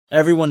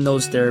Everyone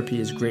knows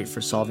therapy is great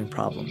for solving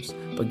problems,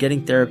 but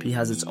getting therapy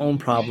has its own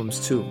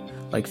problems too,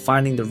 like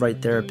finding the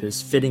right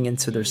therapist, fitting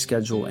into their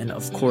schedule, and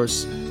of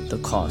course,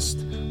 the cost.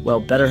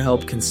 Well,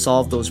 BetterHelp can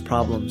solve those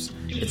problems.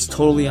 It's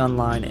totally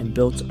online and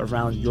built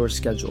around your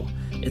schedule.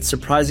 It's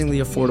surprisingly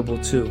affordable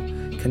too.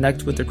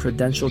 Connect with a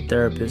credentialed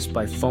therapist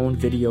by phone,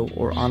 video,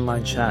 or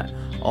online chat,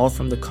 all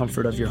from the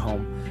comfort of your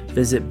home.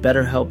 Visit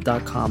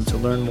BetterHelp.com to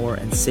learn more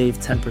and save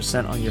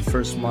 10% on your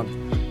first month.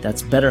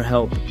 That's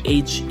BetterHelp,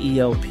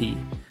 H-E-L-P.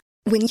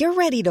 When you're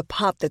ready to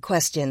pop the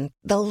question,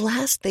 the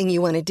last thing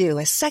you want to do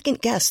is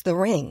second-guess the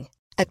ring.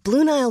 At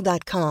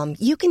BlueNile.com,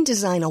 you can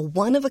design a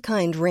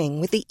one-of-a-kind ring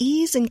with the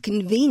ease and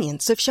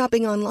convenience of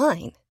shopping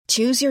online.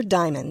 Choose your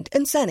diamond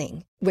and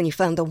setting. When you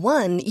find the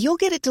one, you'll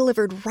get it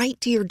delivered right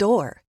to your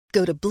door.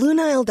 Go to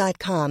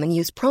BlueNile.com and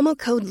use promo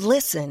code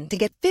LISTEN to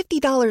get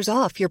 $50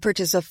 off your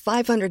purchase of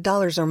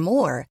 $500 or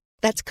more.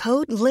 That's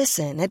code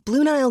LISTEN at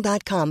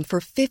BlueNile.com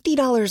for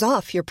 $50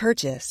 off your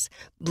purchase.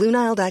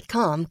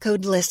 BlueNile.com,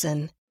 code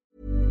LISTEN.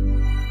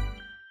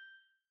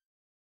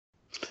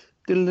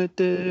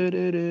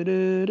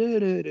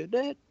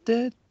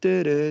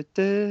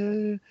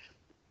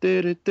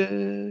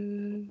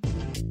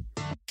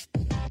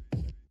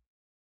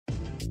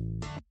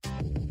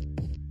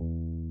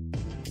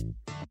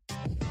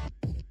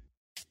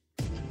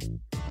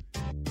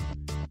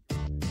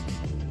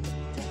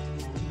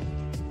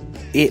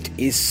 It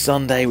is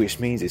Sunday, which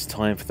means it's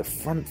time for the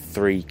Front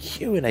 3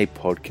 Q&A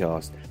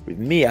podcast with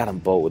me, Adam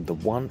Bolton, the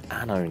one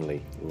and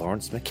only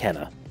Lawrence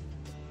McKenna.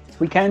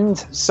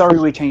 Weekend, sorry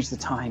we changed the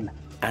time.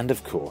 And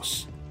of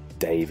course,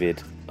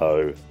 David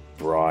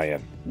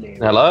O'Brien.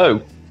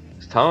 Hello,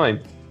 it's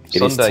time. It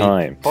Sunday, is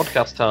time.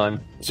 Podcast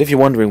time. So if you're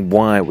wondering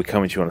why we're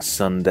coming to you on a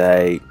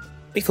Sunday,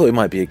 we thought it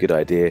might be a good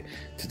idea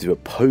to do a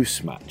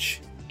post-match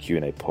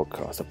Q&A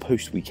podcast, a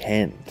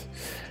post-weekend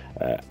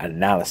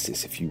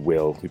analysis, if you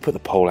will. We put the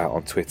poll out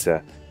on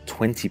Twitter.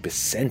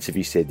 20% of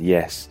you said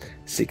yes.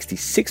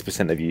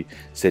 66% of you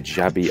said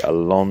Xabi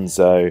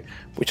Alonso,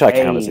 which I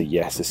count as a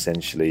yes,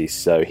 essentially.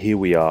 So here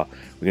we are.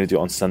 We're going to do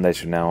it on Sundays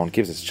from now on.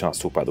 Gives us a chance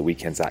to talk about the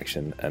weekend's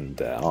action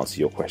and answer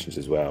your questions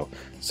as well.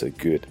 So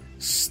good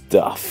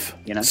stuff.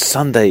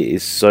 Sunday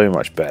is so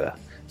much better.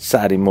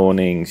 Saturday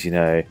mornings,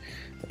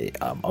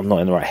 I'm not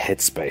in the right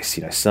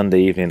headspace.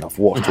 Sunday evening, I've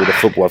watched all the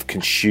football, I've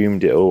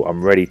consumed it all,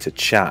 I'm ready to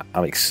chat.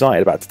 I'm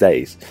excited about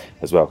today's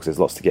as well because there's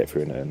lots to get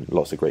through and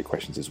lots of great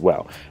questions as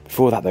well.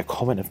 Before that, the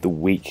comment of the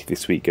week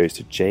this week goes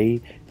to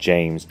J.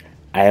 James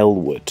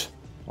Aylward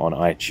on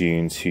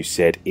iTunes, who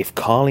said, if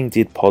Carling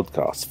did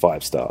podcasts,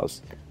 5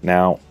 stars.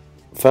 Now,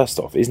 first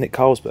off, isn't it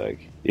Carlsberg?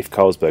 If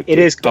Carlsberg, it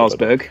is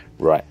Carlsberg,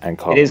 right? And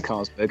Carl, it is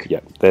Carlsberg. Yeah,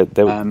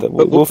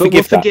 we'll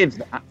forgive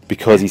that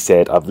because he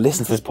said, "I've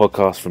listened to this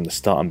podcast from the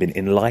start and been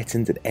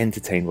enlightened and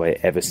entertained by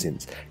it ever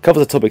since.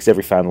 Covers the topics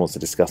every fan wants to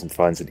discuss and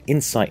finds an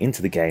insight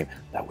into the game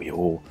that we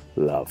all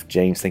love."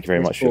 James, thank you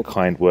very much for your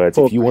kind words.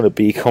 If you want to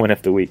be comment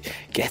of the week,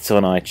 get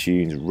on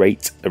iTunes,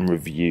 rate and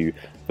review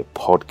the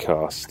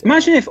podcast.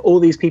 Imagine if all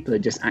these people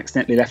had just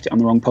accidentally left it on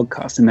the wrong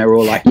podcast and they were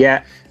all like,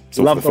 "Yeah."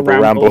 Love the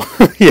ramble.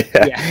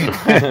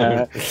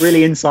 Yeah.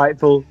 Really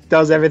insightful,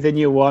 does everything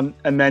you want,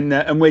 and then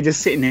and we're just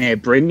sitting here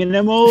bringing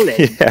them all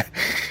in.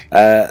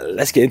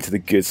 Let's get into the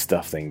good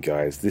stuff then,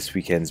 guys. This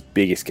weekend's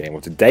biggest game, or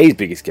today's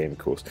biggest game, of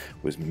course,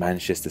 was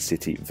Manchester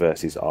City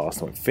versus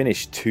Arsenal. It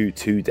finished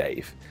 2-2,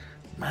 Dave.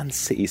 Man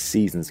City's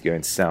season's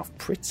going south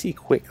pretty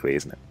quickly,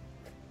 isn't it?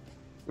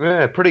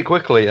 Yeah, pretty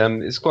quickly.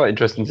 It's quite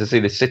interesting to see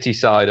the City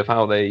side of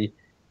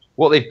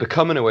what they've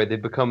become in a way.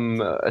 They've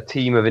become a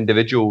team of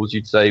individuals,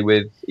 you'd say,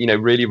 with,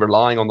 really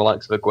relying on the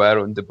likes of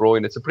Aguero and De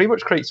Bruyne to pretty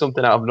much create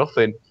something out of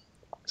nothing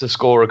to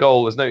score a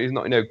goal. There's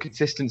not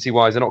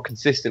consistency-wise, they're not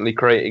consistently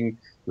creating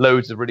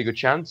loads of really good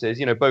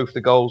chances. Both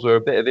the goals were a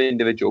bit of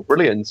individual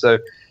brilliance. So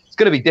it's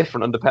going to be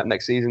different under Pep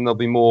next season. There'll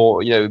be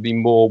more,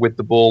 more with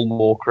the ball,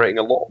 more creating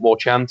a lot more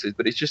chances.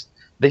 But it's just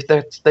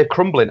they're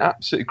crumbling,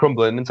 absolutely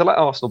crumbling. And to let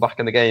Arsenal back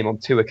in the game on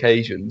 2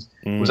 occasions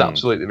was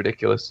absolutely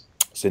ridiculous.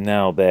 So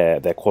now their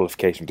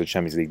qualification for the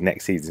Champions League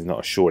next season is not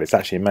assured. It's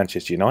actually in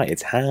Manchester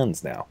United's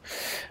hands now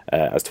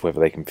as to whether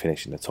they can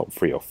finish in the top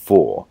 3 or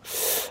 4.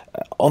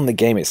 On the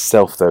game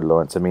itself, though,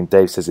 Lawrence,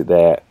 Dave says it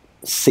there,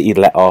 City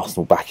let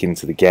Arsenal back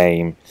into the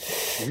game.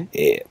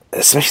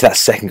 Especially that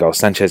second goal,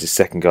 Sanchez's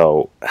second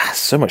goal, has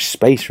so much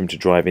space for him to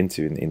drive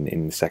into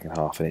in the second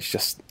half. And it's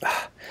just,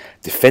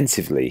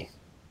 defensively,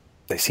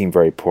 they seem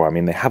very poor.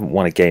 They haven't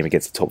won a game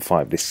against the top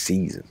 5 this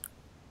season.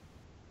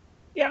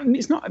 Yeah,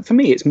 it's not, for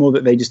me, it's more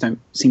that they just don't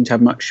seem to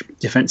have much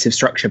defensive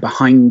structure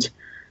behind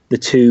the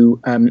 2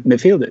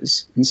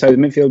 midfielders. And so the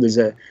midfielders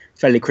are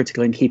fairly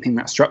critical in keeping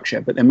that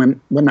structure. But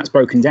then when that's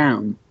broken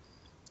down,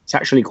 it's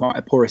actually quite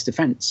a porous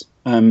defence,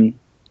 which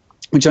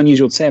is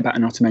unusual to say about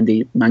an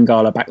Otamendi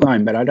Mangala back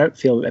line. But I don't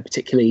feel that they're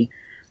particularly...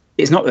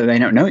 It's not that they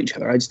don't know each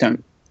other. I just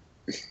don't...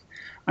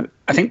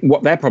 I think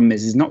what their problem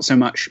is not so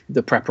much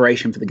the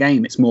preparation for the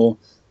game. It's more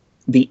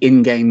the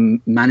in-game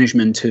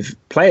management of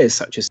players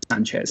such as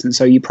Sanchez. And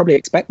so you probably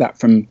expect that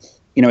from,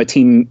 a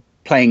team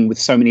playing with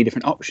so many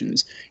different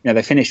options.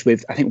 They finished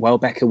with, I think,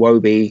 Welbeck,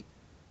 Iwobi,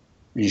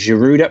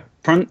 Giroud up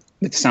front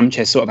with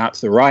Sanchez sort of out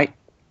to the right.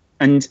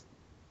 And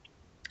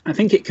I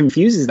think it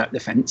confuses that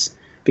defence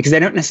because they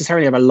don't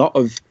necessarily have a lot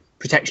of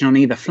protection on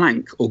either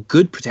flank or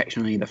good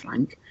protection on either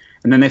flank.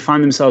 And then they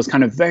find themselves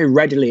kind of very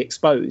readily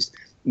exposed.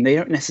 And they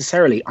don't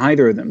necessarily,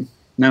 either of them,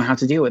 know how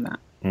to deal with that.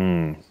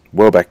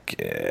 Welbeck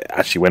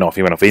actually went off.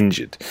 He went off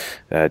injured.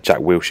 Jack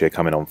Wilshere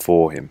coming on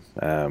for him,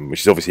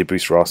 which is obviously a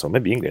boost for Arsenal.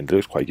 Maybe England. It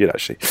looks quite good,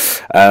 actually.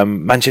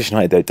 Manchester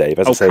United, though, Dave,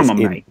 as I say, come on,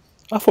 mate.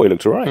 I thought he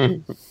looked all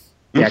right.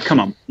 Yeah, come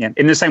on. Yeah,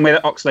 in the same way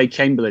that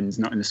Oxlade-Chamberlain's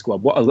not in the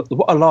squad. What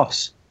a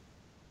loss.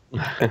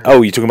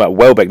 Oh, you're talking about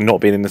Welbeck not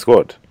being in the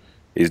squad?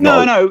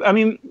 No. I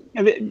mean,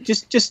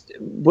 just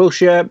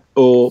Wilshere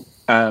or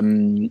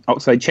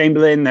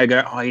Oxlade-Chamberlain.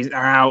 They're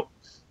out.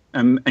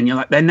 And you're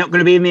like, they're not going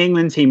to be in the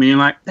England team. And you're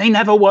like, they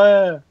never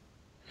were.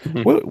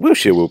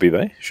 Wilshere will be,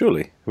 though,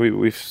 surely.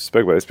 We've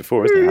spoke about this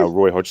before, isn't it? How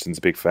Roy Hodgson's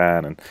a big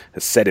fan and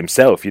has said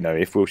himself,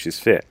 if Wilshere's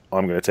fit,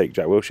 I'm going to take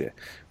Jack Wilshere,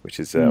 which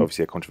is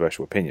obviously a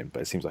controversial opinion,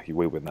 but it seems like he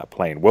will win that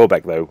plane.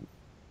 Welbeck, though,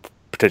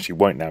 potentially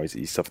won't now.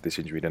 He's suffered this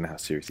injury. We don't know how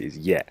serious it is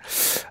yet.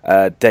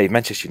 Dave,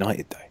 Manchester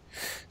United, though.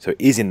 So it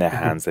is in their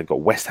hands. They've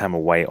got West Ham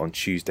away on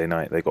Tuesday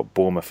night. They've got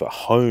Bournemouth at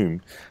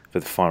home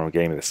for the final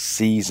game of the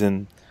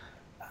season.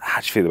 How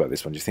do you feel about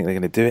this one? Do you think they're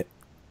going to do it?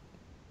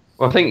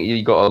 Well, I think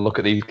you've got to look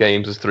at these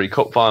games as 3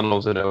 cup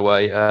finals in a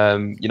way.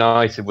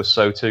 United was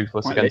so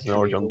toothless against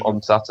Norwich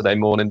on Saturday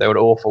morning. They were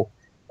awful.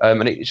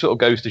 And it sort of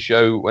goes to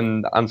show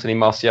when Anthony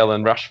Martial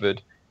and Rashford,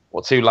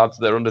 what 2 lads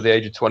that are under the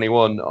age of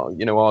 21, are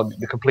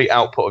the complete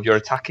output of your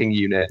attacking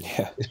unit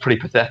is pretty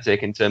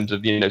pathetic in terms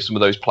of, some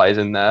of those players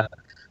in there.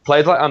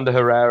 Players like Ander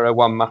Herrera,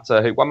 Juan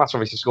Mata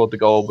obviously scored the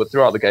goal, but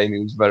throughout the game he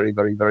was very,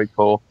 very, very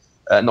poor.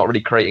 Not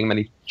really creating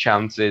many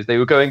chances. They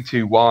were going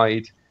too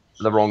wide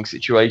for the wrong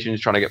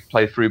situations, trying to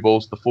play through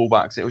balls to the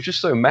fullbacks. It was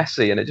just so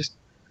messy, and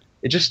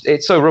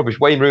it's so rubbish.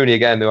 Wayne Rooney,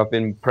 again, who I've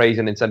been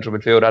praising in central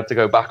midfield, had to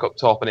go back up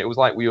top, and it was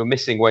like we were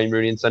missing Wayne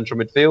Rooney in central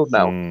midfield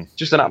now.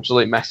 Just an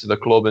absolute mess of the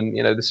club, and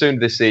the sooner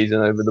this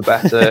season over, the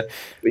better.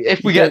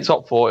 If we get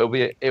top 4,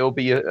 it'll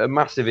be a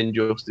massive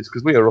injustice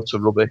because we are utter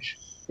rubbish.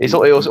 It's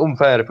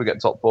unfair if we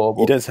get top 4.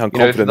 But, you don't sound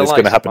confident it's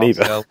going to happen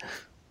either.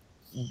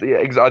 Yeah,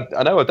 exactly.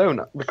 I know I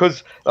don't,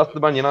 because that's the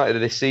Man United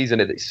of this season.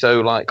 It's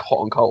so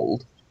hot and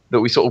cold that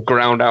we sort of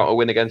ground out a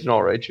win against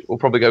Norwich. We'll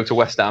probably go to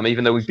West Ham,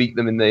 even though we beat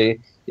them in the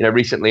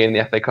recently in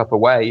the FA Cup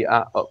away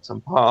at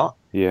Upton Park.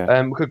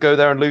 Yeah, we could go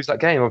there and lose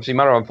that game. Obviously,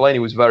 Marouane Fellaini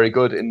was very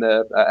good in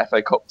the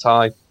FA Cup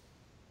tie.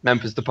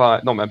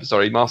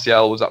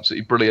 Martial was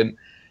absolutely brilliant.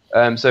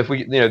 So if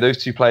we,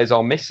 those 2 players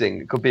are missing,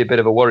 it could be a bit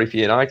of a worry for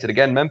United.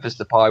 Again, Memphis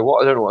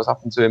Depay, I don't know what's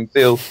happened to him.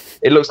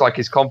 It looks like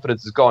his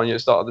confidence has gone. At the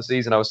start of the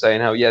season, I was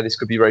saying how, this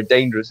could be very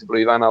dangerous if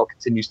Louis van Gaal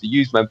continues to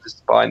use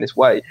Memphis Depay in this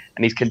way,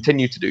 and he's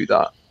continued to do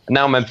that. And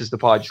now Memphis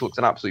Depay just looks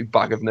an absolute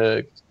bag of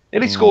nerves.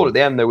 He scored at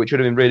the end, though, which would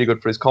have been really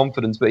good for his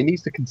confidence, but he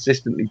needs to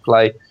consistently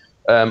play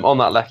on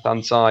that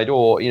left-hand side,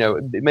 or,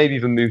 maybe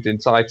even moved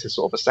inside to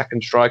sort of a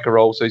second striker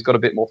role, so he's got a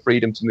bit more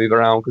freedom to move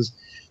around, because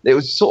it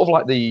was sort of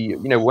like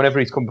whenever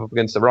he's come up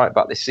against the right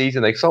back this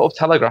season, they sort of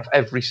telegraph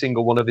every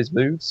single one of his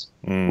moves,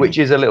 which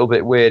is a little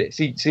bit weird. It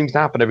seems to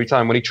happen every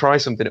time. When he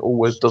tries something, it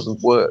always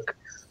doesn't work.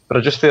 But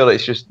I just feel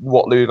it's just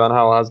what Louis van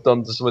Gaal has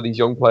done to some of these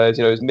young players.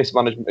 His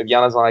mismanagement of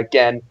Januzaj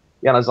again.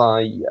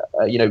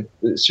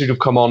 Januzaj, should have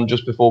come on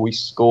just before we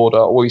scored,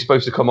 or he was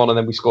supposed to come on and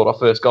then we scored our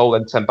first goal,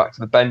 then sent back to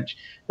the bench.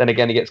 Then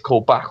again, he gets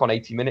called back on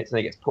 80 minutes and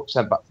he gets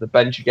sent back to the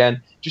bench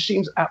again. Just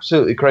seems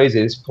absolutely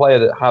crazy. This player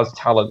that has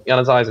talent,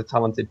 Januzaj is a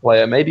talented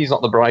player. Maybe he's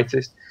not the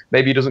brightest.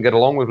 Maybe he doesn't get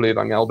along with Louis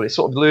van Gaal, but it's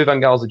sort of Louis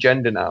van Gaal's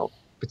agenda now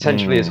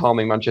potentially is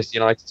harming Manchester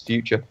United's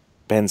future.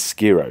 Ben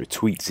Skiro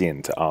tweets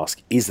in to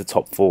ask, is the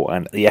top 4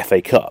 and the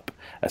FA Cup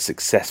a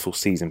successful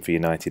season for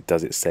United?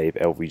 Does it save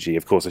LVG?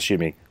 Of course,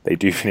 assuming they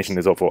do finish in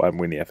the top 4 and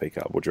win the FA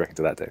Cup. What do you reckon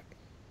to that, Dave?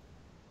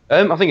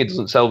 I think it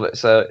doesn't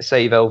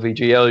save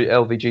LVG.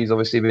 LVG's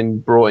obviously been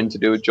brought in to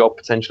do a job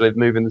potentially of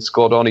moving the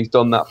squad on. He's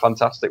done that,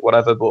 fantastic,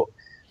 whatever. But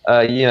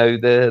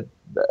the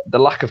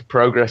lack of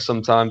progress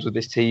sometimes with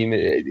this team,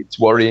 it's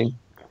worrying.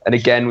 And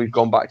again, we've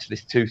gone back to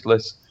this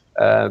toothless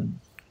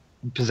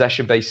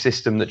possession-based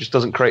system that just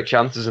doesn't create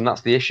chances, and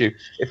that's the issue.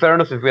 Fair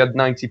enough if we had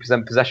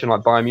 90% possession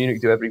like Bayern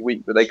Munich do every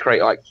week, but they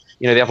create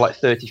they have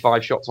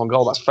 35 shots on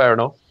goal. That's fair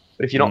enough.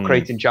 But if you're not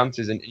creating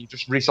chances and you're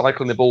just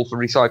recycling the ball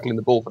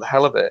for the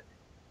hell of it,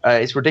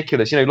 it's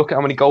ridiculous. Look at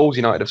how many goals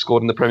United have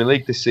scored in the Premier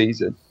League this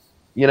season.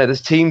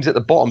 There's teams at the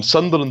bottom.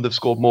 Sunderland have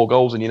scored more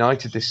goals than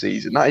United this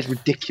season. That is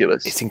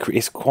ridiculous.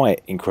 It's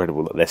quite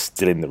incredible that they're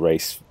still in the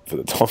race for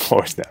the top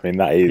 4, isn't it? I mean,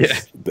 that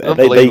is...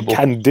 They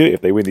can do it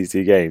if they win these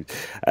 2 games.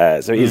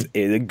 So it's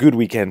a good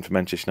weekend for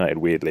Manchester United,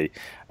 weirdly.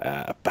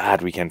 A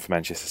bad weekend for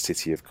Manchester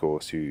City, of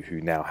course,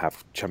 who now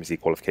have Champions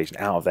League qualification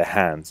out of their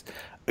hands.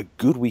 A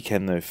good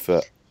weekend, though,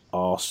 for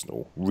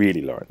Arsenal,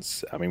 really,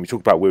 Lawrence. I mean, we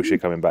talked about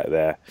Wilshere coming back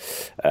there.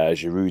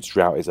 Giroud's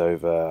drought is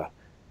over.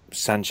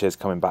 Sanchez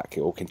coming back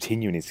or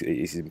continuing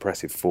his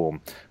impressive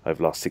form over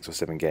the last 6 or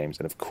 7 games.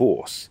 And of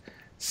course,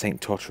 St.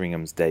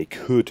 Totteringham's Day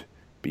could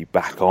be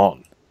back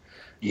on.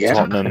 Yeah.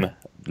 Tottenham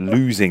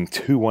losing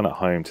 2-1 at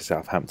home to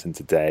Southampton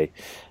today.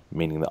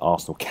 meaning that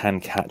Arsenal can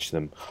catch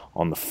them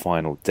on the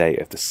final day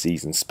of the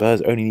season.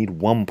 Spurs only need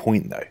 1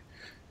 point, though,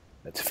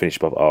 to finish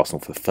above Arsenal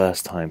for the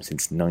first time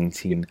since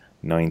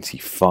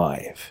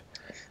 1995.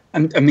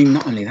 And I mean,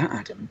 not only that,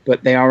 Adam,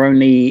 but they are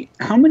only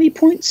how many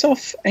points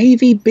off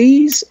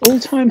AVB's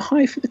all-time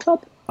high for the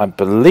club? I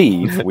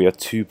believe we are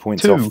 2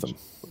 points off them.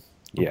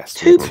 Yes,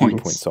 2 2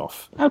 points. points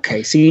off.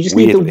 Okay, so you just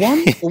need Weirdly. the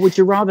 1, or would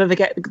you rather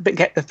get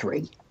the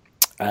 3?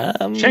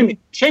 Shame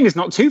it's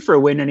not 2 for a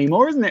win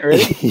anymore, isn't it?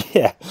 Really?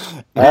 Yeah.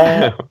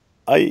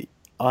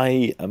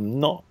 I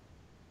am not.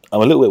 I'm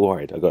a little bit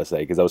worried, I've got to say,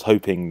 because I was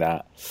hoping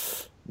that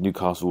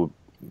Newcastle would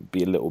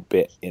be a little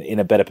bit in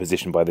a better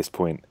position by this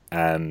point,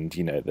 and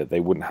that they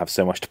wouldn't have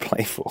so much to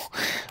play for.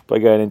 By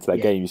going into that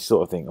game, you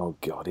sort of think, oh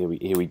god, here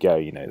we go.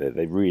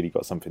 They really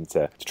got something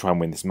to try and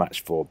win this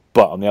match for.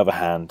 But on the other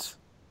hand,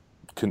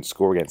 couldn't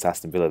score against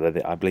Aston Villa.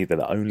 I believe they're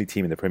the only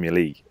team in the Premier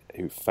League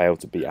who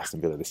failed to beat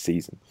Aston Villa this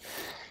season.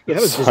 Yeah,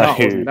 that was bizarre,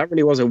 wasn't it? That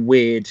really was a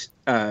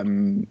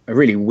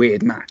really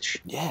weird match.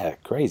 Yeah,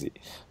 crazy.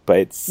 But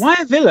it's why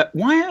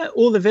are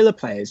all the Villa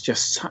players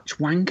just such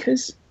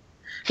wankers?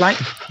 Like,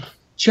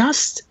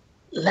 just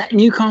let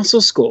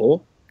Newcastle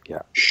score.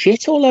 Yeah.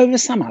 Shit all over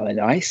Sam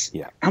Allardyce.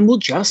 Yeah. And we'll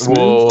just move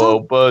Whoa,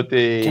 on.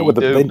 buddy! Yeah, well,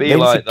 Don't be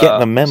like that. Get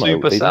the memo.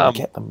 Super they Sam.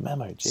 didn't get the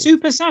memo. Geez.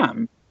 Super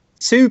Sam.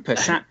 Super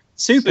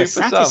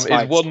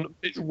satisfied. Sam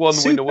is one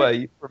win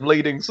away from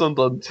leading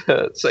Sunderland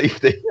to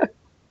safety.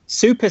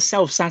 Super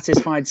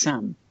self-satisfied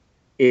Sam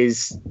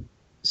is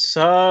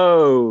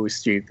so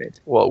stupid.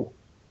 Whoa.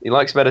 He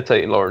likes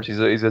meditating, Lawrence. He's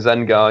a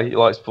Zen guy. He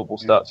likes football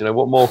stats.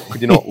 What more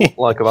could you not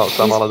like about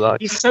Sam Allardyce?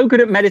 He's so good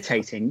at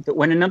meditating that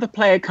when another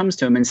player comes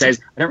to him and says,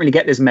 I don't really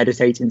get this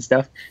meditating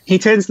stuff, he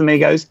turns to me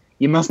and goes,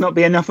 you must not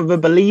be enough of a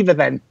believer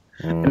then.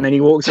 And then he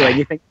walks away and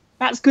you think,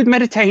 that's good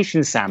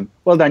meditation, Sam.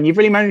 Well done. You've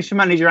really managed to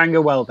manage your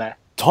anger well there.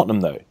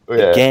 Tottenham, though,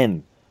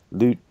 again,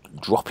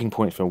 dropping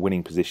points from a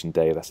winning position,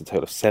 Dave. That's a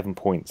total of 7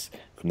 points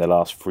from their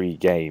last 3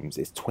 games.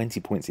 It's 20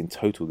 points in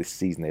total this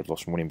season they've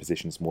lost from winning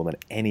positions, more than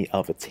any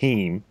other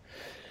team.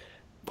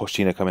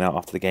 Pochettino coming out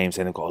after the game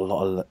saying they've got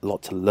a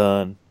lot to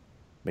learn.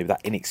 Maybe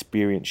that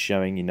inexperience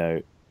showing.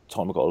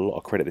 Tottenham got a lot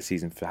of credit this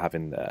season for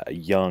having a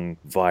young,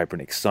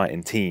 vibrant,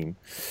 exciting team.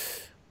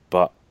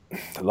 But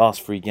the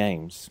last 3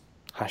 games,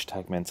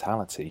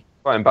 #mentality.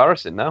 Quite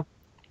embarrassing now.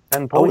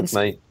 10 points,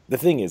 mate. The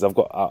thing is,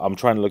 I'm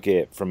trying to look at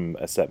it from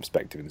a certain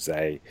perspective and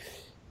say,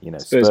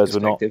 Spurs were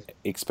not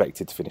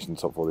expected to finish in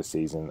the top 4 this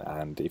season.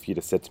 And if you'd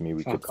have said to me,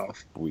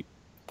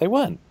 they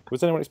weren't.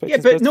 Was anyone expecting?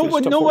 Yeah, but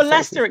nor were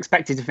Leicester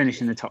expected to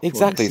finish in the top 4.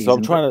 Exactly. So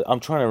I'm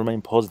trying to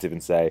remain positive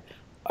and say,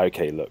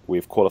 okay, look,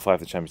 we've qualified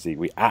for the Champions League.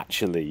 We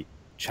actually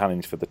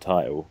challenged for the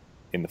title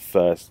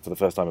for the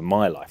first time in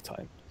my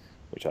lifetime,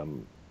 which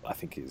I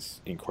think is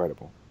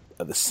incredible.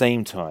 At the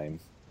same time,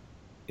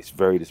 it's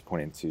very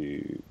disappointing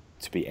to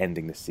be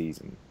ending the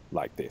season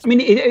like this. I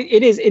mean,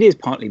 it is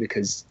partly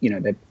because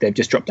they've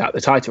just dropped out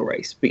the title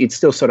race, but you'd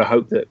still sort of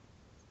hope that.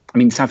 I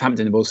mean,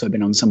 Southampton have also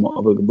been on somewhat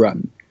of a good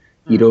run.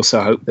 You'd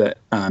also hope that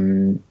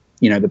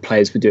the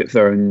players would do it for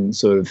their own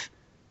sort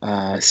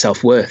of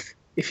self-worth,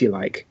 if you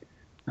like.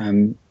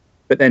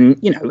 But then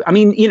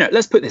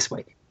let's put it this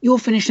way: you're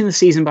finishing the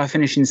season by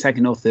finishing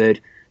 2nd or 3rd.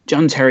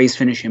 John Terry's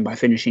finishing by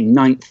finishing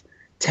 9th,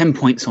 10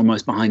 points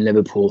almost behind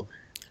Liverpool,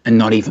 and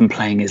not even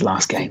playing his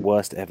last game.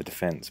 Worst ever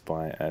defence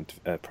by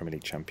a Premier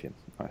League champion,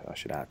 I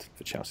should add,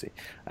 for Chelsea.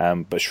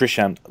 But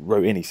Shrishant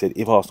wrote in, he said,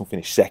 if Arsenal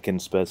finish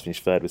 2nd, Spurs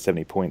finish 3rd with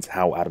 70 points,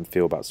 how will Adam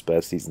feel about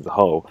Spurs season as a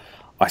whole?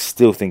 I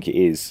still think it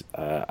is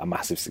a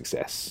massive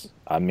success.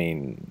 I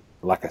mean,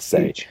 like I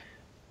say,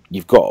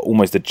 you've got to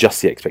almost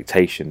adjust the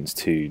expectations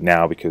to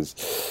now,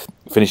 because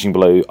finishing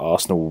below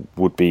Arsenal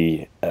would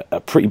be a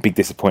pretty big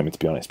disappointment, to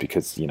be honest,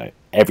 because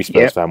every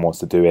Spurs fan wants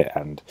to do it,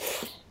 and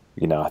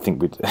I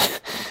think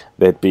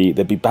there'd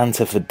be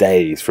banter for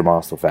days from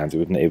Arsenal fans.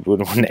 It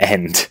wouldn't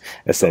end,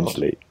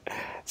 essentially.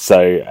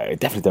 So I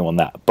definitely don't want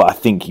that. But I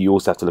think you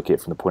also have to look at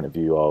it from the point of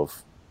view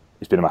of,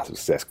 it's been a massive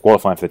success.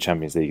 Qualifying for the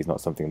Champions League is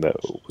not something that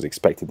was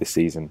expected this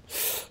season.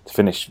 To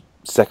finish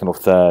 2nd or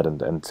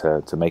 3rd and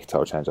to make a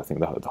title challenge, I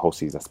think the whole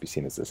season has to be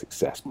seen as a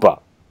success.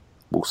 But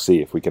we'll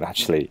see if we can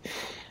actually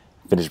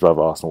finish above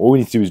Arsenal. All we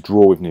need to do is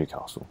draw with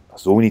Newcastle.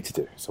 That's all we need to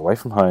do. It's away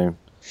from home.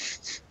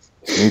 It's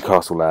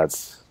Newcastle,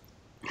 lads.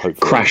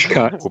 Hopefully crash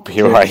cut. We'll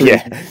be all right,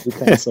 yeah.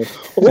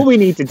 All we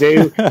need to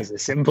do is a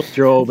simple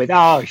draw with,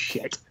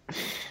 shit.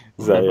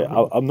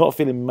 So I'm not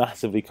feeling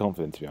massively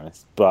confident, to be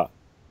honest. But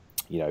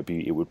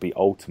it would be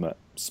ultimate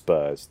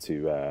Spurs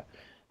to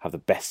have the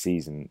best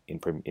season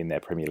in their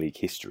Premier League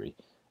history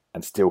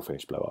and still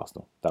finish below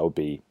Arsenal. That would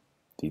be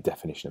the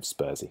definition of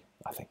Spursy,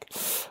 I think.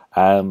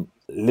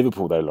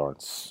 Liverpool, though,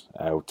 Lawrence,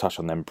 we'll touch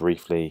on them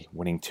briefly,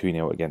 winning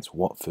 2-0 against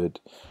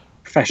Watford.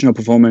 Professional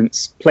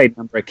performance, played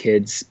number of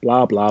kids,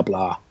 blah, blah,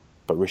 blah.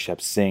 But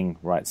Rishabh Singh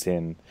writes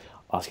in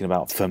asking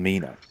about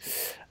Firmino.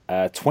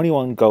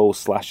 21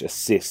 goals /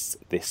 assists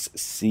this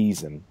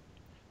season.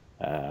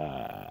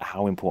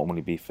 How important will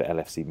he be for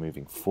LFC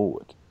moving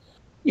forward?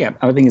 Yeah,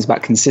 I think it's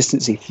about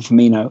consistency for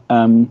Firmino.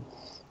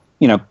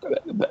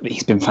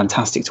 he's been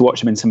fantastic to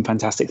watch him in some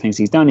fantastic things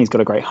he's done. He's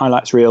got a great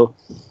highlights reel.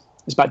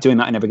 It's about doing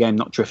that in every game,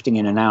 not drifting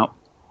in and out.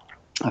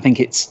 I think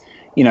it's,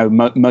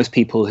 most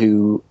people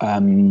who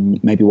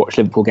maybe watch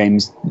Liverpool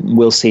games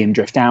will see him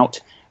drift out,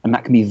 and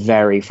that can be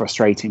very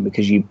frustrating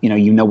because you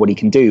know what he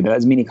can do, but that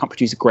doesn't mean he can't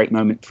produce a great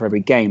moment for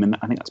every game, and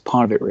I think that's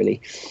part of it,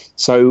 really.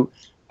 So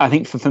I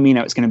think for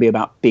Firmino, it's going to be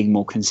about being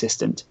more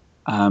consistent.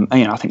 And,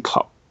 I think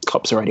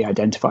Klopp's already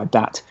identified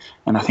that,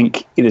 and I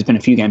think there's been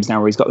a few games now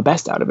where he's got the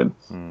best out of him,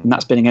 and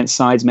that's been against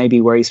sides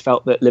maybe where he's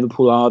felt that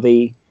Liverpool are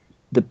the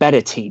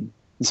better team.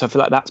 And so I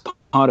feel like that's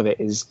part of it,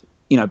 is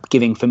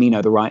giving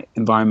Firmino the right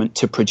environment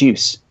to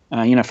produce.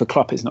 For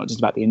Klopp, it's not just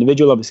about the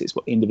individual. Obviously, it's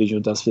what the individual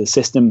does for the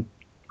system.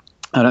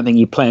 I don't think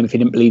you'd play him if you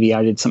didn't believe he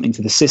added something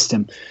to the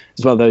system,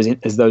 as well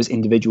as those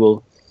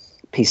individual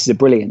pieces of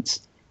brilliance.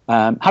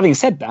 Having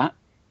said that,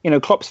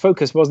 Klopp's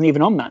focus wasn't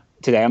even on that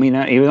today. I mean,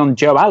 he was on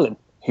Joe Allen,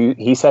 who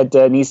he said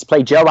needs to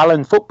play Joe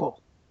Allen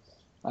football.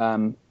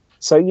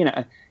 Obviously,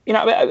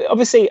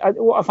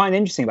 what I find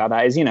interesting about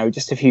that is,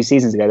 just a few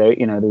seasons ago, they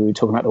were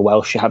talking about the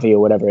Welsh Xavi or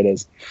whatever it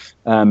is.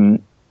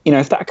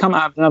 If that had come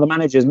out of another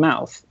manager's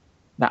mouth,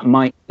 that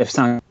might have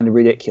sounded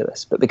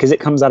ridiculous. But because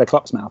it comes out of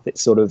Klopp's mouth,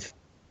 it's sort of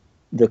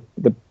the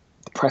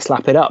press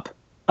lap it up.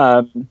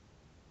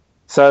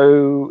 It's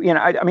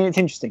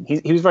interesting.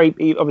 He was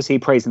obviously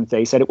praised him today.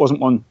 He said it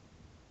wasn't one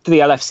to the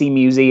LFC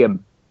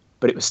museum,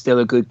 but it was still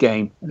a good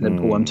game. And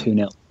Liverpool won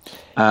 2-0.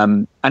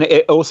 And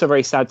it also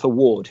very sad for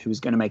Ward, who was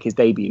going to make his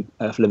debut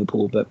for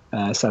Liverpool, but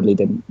sadly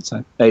didn't.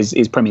 So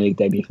his Premier League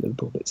debut for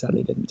Liverpool, but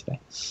sadly didn't today.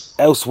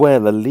 Elsewhere,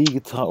 the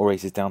league title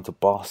race is down to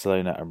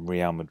Barcelona and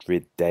Real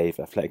Madrid. Dave,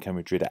 Atletico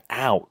Madrid are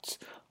out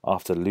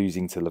after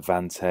losing to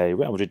Levante.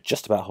 Real Madrid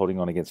just about holding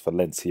on against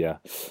Valencia,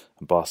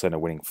 and Barcelona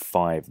winning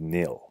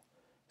 5-0.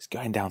 It's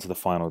going down to the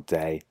final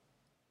day.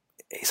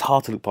 It's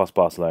hard to look past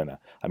Barcelona.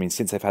 I mean,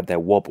 since they've had their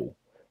wobble,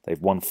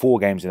 they've won 4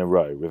 games in a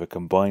row with a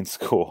combined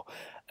score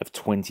of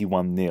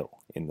 21-0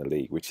 in the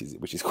league, which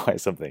is quite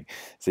something.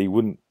 So you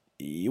wouldn't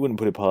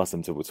put it past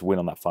them to win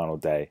on that final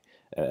day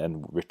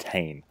and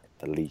retain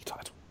the league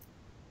title.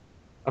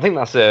 I think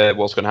that's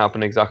what's going to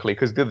happen exactly,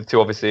 because the other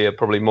two obviously are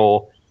probably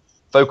more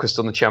focused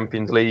on the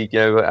Champions League.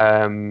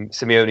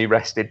 Simeone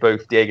rested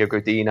both Diego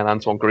Godin and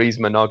Antoine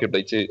Griezmann,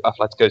 arguably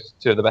Atletico's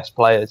 2 of the best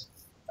players.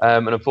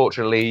 And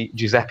unfortunately,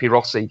 Giuseppe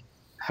Rossi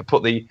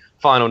put the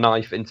final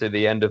knife into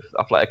the end of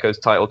Atletico's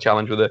title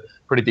challenge with a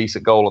pretty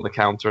decent goal on the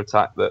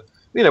counter-attack. That,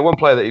 one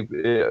player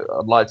that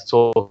I'd like to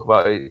talk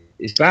about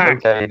is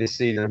okay this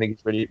season. I think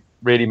he's really,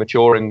 really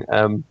maturing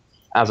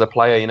as a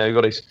player. He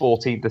got his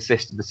 14th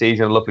assist of the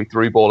season, a lovely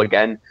through ball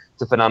again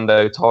to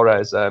Fernando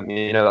Torres.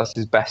 That's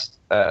his best.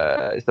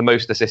 It's the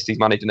most assists he's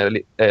managed in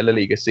a La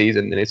Liga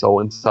season in his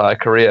whole entire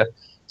career.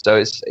 So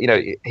it's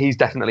he's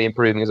definitely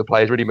improving as a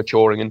player. He's really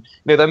maturing, and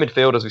their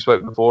midfielders we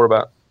spoke before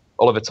about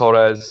Oliver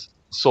Torres,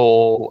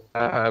 Saul,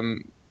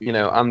 and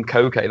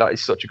Koke. That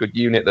is such a good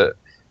unit that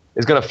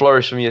is going to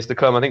flourish from years to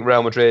come. I think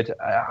Real Madrid,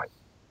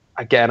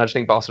 again, I just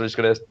think Barcelona is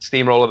going to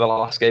steamroll the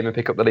last game and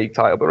pick up the league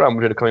title. But Real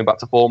Madrid are coming back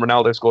to form.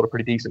 Ronaldo scored a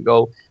pretty decent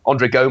goal.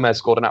 Andre Gomez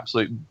scored an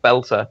absolute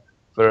belter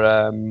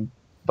for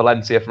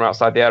Valencia from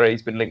outside the area.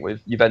 He's been linked with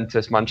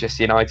Juventus,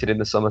 Manchester United in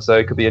the summer, so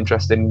it could be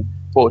interesting.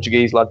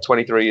 Portuguese lad,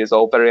 23 years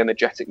old, very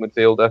energetic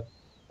midfielder.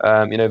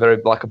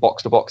 Very like a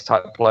box-to-box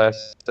type player.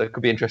 So it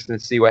could be interesting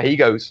to see where he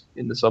goes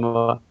in the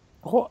summer.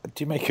 What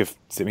do you make of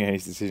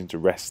Simeone's decision to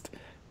rest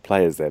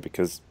players there?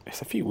 Because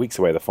it's a few weeks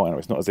away, the final.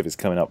 It's not as if it's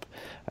coming up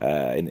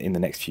in the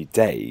next few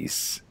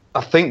days.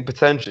 I think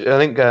potentially.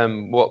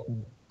 What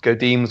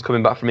Godin's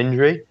coming back from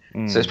injury,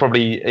 so it's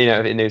probably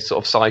in his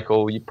sort of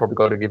cycle. You've probably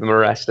got to give him a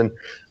rest. And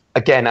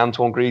again,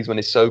 Antoine Griezmann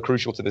is so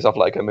crucial to this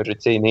Atletico Madrid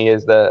team. He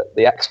is the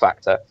X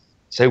factor.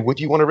 So would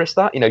you want to risk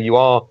that? You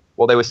are.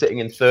 Well, they were sitting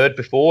in third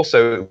before,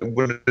 so it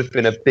would have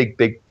been a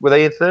big. Were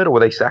they in third or were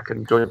they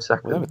second? Joined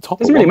second. They were top.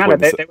 Doesn't really matter.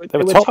 They were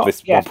top top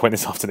this one point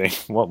this afternoon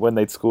when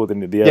they'd scored in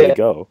the early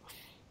goal.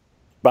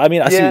 But I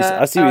mean, I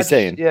see what you're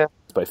saying. Yeah.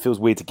 But it feels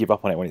weird to give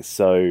up on it when it's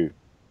so.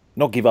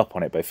 Not give up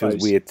on it, but it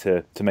feels weird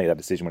to make that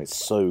decision when it's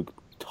so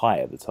tight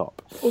at the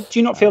top. Well, do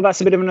you not feel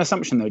that's a bit of an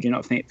assumption, though? Do you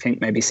not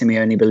think maybe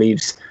Simeone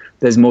believes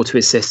there's more to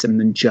his system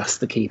than just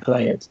the key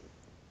players?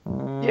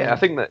 Yeah, I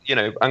think that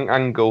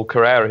Angel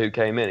Carrera, who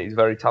came in, he's a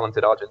very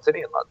talented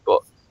Argentinian lad,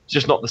 but it's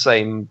just not the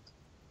same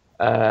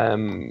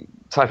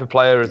type of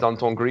player as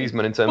Antoine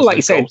Griezmann in terms. Well, like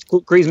you said,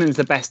 Griezmann's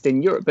the best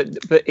in Europe.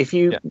 But if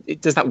you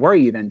does that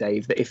worry you then,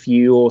 Dave? That if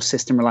your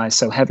system relies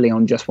so heavily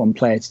on just one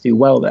player to do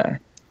well there?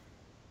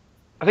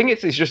 I think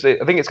it's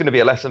going to be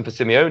a lesson for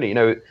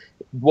Simeone.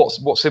 What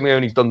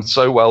Simeone's done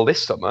so well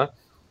this summer.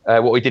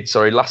 What we did,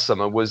 last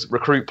summer was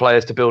recruit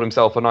players to build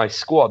himself a nice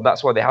squad.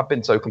 That's why they have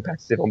been so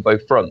competitive on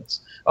both fronts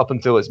up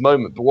until this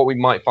moment. But what we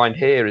might find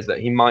here is that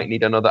he might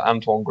need another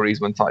Antoine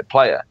Griezmann type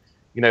player.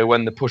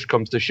 When the push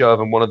comes to shove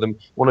and one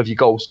of your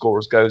goal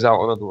scorers goes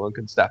out, another one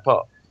can step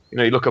up. You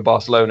look at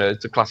Barcelona,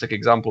 it's a classic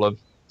example of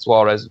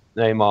Suarez,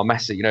 Neymar,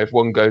 Messi. If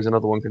one goes,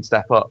 another one can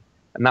step up.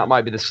 And that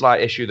might be the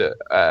slight issue that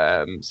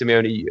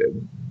Simeone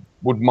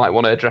might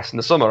want to address in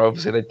the summer.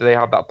 Obviously, they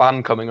have that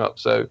ban coming up,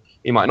 so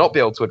he might not be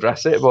able to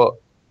address it. But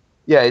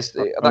yeah,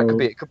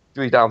 it could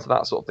be down to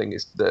that sort of thing.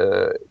 It's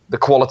the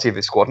quality of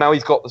his squad. Now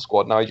he's got the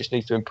squad. Now he just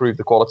needs to improve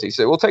the quality.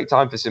 So it will take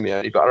time for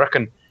Simeone, but I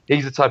reckon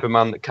he's the type of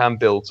man that can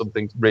build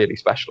something really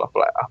special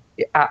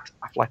at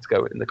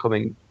Atletico in the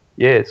coming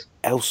years.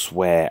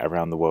 Elsewhere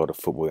around the world of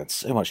football, there's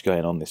so much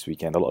going on this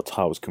weekend. A lot of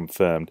titles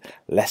confirmed.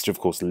 Leicester, of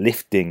course,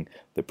 lifting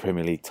the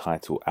Premier League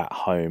title at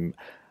home.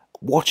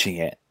 Watching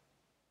it,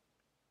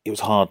 it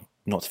was hard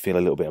not to feel a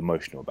little bit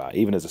emotional about it,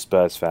 even as a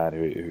Spurs fan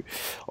who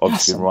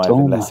obviously been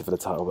riding Leicester for the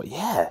title. But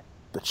yeah,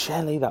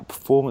 Bocelli, that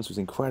performance was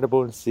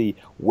incredible. And to see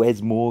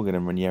Wes Morgan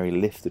and Ranieri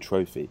lift the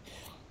trophy,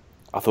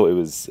 I thought it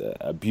was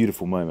a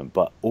beautiful moment.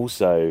 But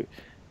also,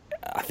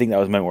 I think that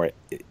was a moment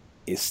where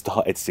it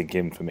started to sink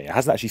in for me. It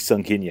hasn't actually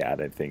sunk in yet, I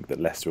don't think, that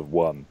Leicester have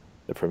won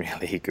the Premier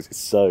League, because it's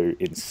so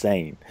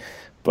insane.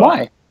 But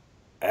why?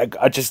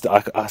 I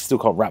still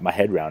can't wrap my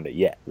head around it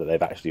yet that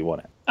they've actually won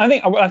it. I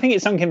think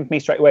it sunk in for me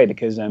straight away,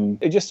 because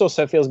it just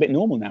also feels a bit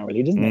normal now,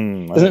 really, doesn't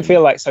it? Doesn't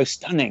feel like so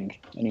stunning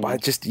anymore.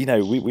 But just,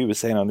 we were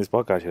saying on this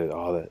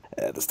podcast,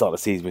 at the start of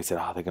the season, we said,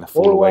 they're going to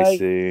fall away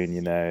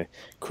soon,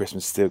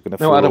 Christmas is still going to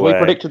fall away. No, Adam, we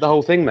predicted the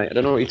whole thing, mate. I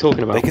don't know what you're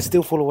talking about. They could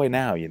still fall away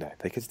now,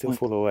 They could still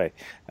fall away.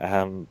 But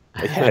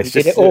yeah, it's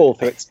did it all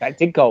for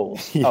expected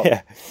goals.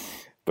 Yeah.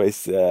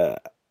 But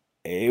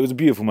it was a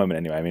beautiful moment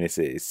anyway. I mean,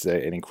 it's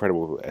an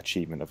incredible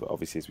achievement,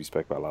 obviously, as we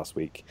spoke about last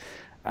week,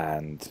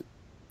 and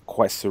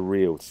quite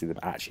surreal to see them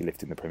actually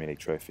lifting the Premier League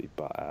trophy,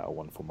 but a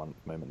wonderful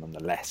moment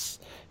nonetheless.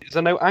 Is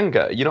there no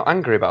anger? You're not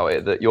angry about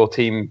it that your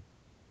team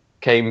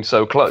came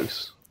so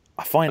close?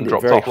 I find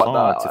it very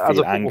hard to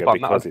feel anger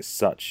because it's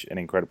such an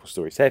incredible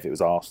story. Say if it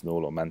was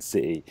Arsenal or Man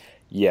City,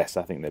 yes,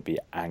 I think there'd be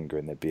anger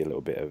and there'd be a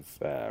little bit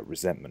of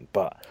resentment.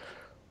 But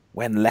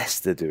when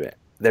Leicester do it,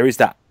 there is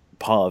that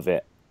part of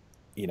it,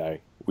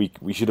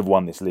 we should have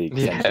won this league,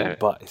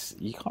 but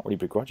you can't really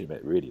begrudge them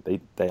it, really.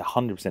 They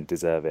 100%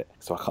 deserve it.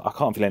 So I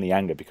can't feel any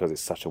anger because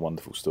it's such a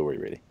wonderful story,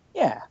 really.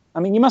 Yeah, I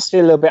mean, you must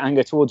feel a little bit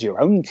anger towards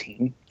your own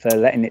team for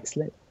letting it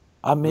slip.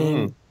 I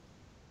mean,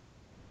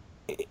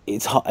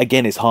 it's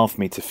hard for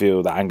me to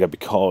feel that anger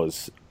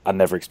because I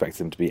never expected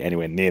them to be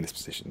anywhere near this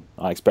position.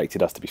 I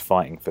expected us to be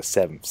fighting for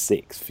 7th,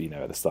 6th,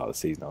 at the start of the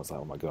season. I was like,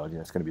 oh my God,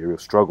 it's going to be a real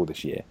struggle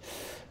this year.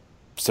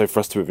 So for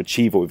us to have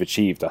achieved what we've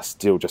achieved, I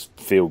still just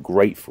feel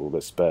grateful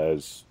that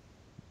Spurs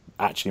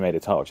actually made a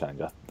title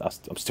challenge.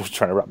 I'm still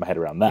trying to wrap my head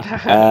around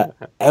that.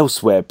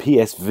 Elsewhere,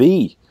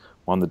 PSV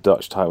won the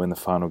Dutch title in the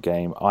final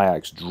game.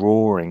 Ajax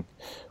drawing,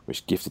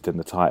 which gifted them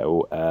the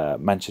title.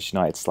 Manchester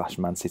United /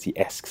 Man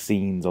City-esque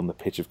scenes on the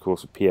pitch, of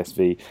course, with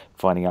PSV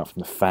finding out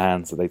from the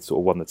fans that they'd sort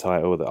of won the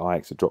title, that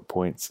Ajax had dropped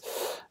points.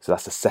 So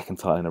that's the second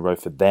title in a row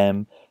for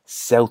them.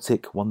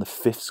 Celtic won the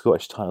 5th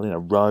Scottish title in a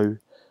row.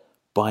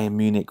 Bayern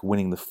Munich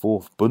winning the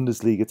 4th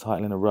Bundesliga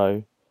title in a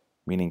row,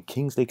 meaning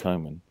Kingsley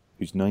Coman,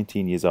 who's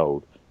 19 years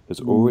old, has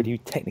already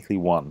technically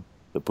won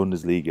the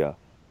Bundesliga,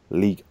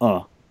 Ligue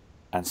 1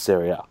 and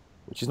Serie A,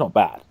 which is not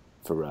bad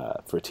for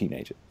a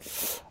teenager.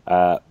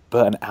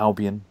 Burton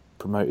Albion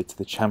promoted to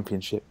the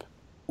Championship.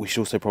 We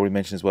should also probably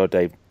mention as well,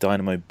 Dave,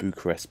 Dynamo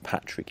Bucharest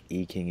Patrick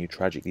Eking, who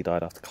tragically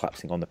died after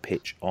collapsing on the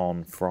pitch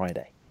on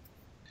Friday.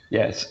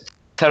 Yes.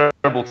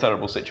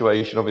 Terrible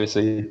situation.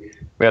 Obviously,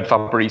 we had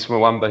Fabrice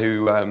Mwamba,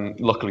 who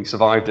luckily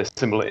survived a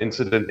similar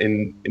incident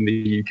in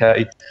the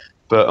UK.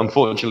 But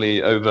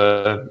unfortunately,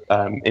 over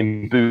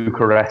in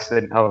Bucharest, they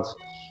didn't have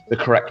the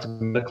correct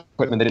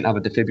equipment. They didn't have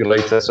a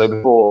defibrillator. So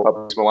before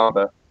Fabrice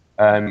Mwamba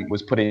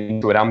was put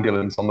into an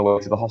ambulance on the way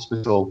to the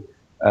hospital,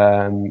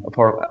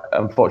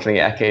 unfortunately,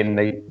 Ekin,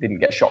 they didn't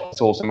get shocked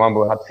at all. So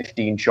Mwamba had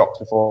 15 shocks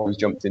before he was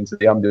jumped into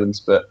the ambulance.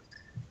 But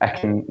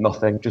Ekin,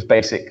 nothing, just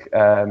basic,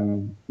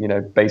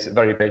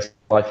 very basic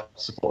life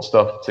support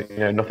stuff.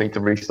 Nothing to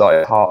restart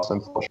his heart.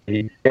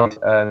 Unfortunately, but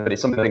it's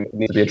something that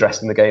needs to be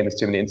addressed in the game. There's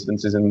too many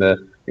incidences in the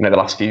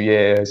last few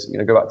years.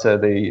 Go back to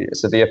the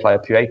Sevilla player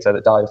Pieta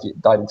that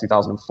died in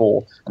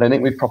 2004. I don't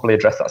think we've properly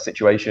addressed that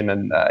situation.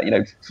 And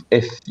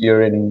if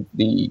you're in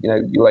the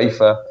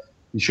UEFA,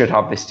 you should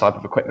have this type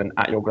of equipment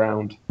at your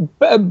ground.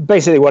 But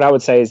basically, what I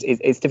would say is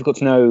it's difficult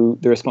to know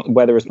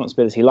where the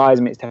responsibility lies.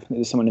 I mean, it's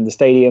definitely someone in the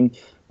stadium,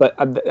 but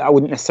I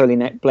wouldn't necessarily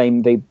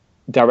blame the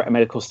direct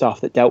medical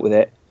staff that dealt with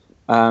it.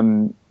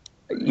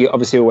 You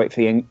obviously will wait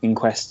for the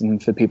inquest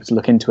and for people to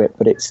look into it,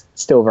 but it's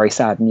still very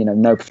sad. And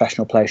no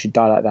professional player should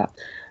die like that.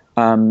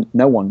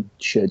 No one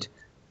should.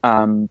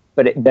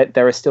 But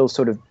there are still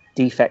sort of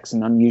defects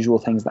and unusual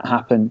things that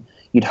happen.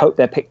 You'd hope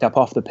they're picked up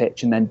off the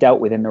pitch and then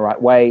dealt with in the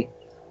right way.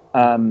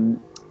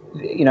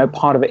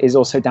 Part of it is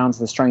also down to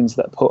the strains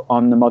that are put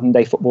on the modern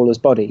day footballer's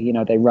body.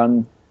 They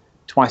run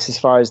twice as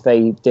far as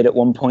they did at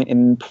one point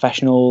in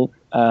professional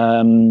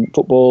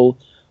football.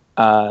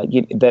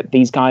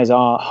 These guys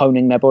are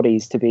honing their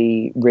bodies to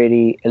be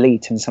really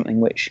elite and something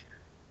which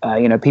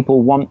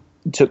people want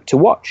to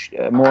watch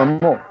more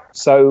and more.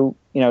 So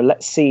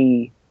let's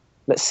see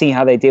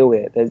how they deal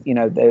with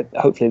it.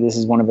 Hopefully this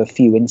is one of a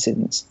few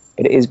incidents,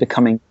 but it is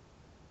becoming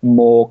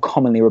more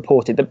commonly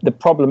reported. The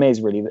problem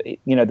is really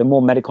that the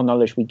more medical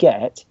knowledge we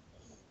get,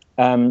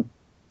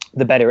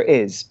 the better it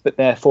is. But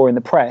therefore, in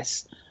the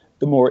press,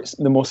 the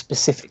more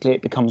specifically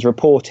it becomes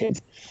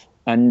reported,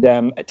 and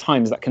at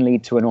times that can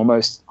lead to an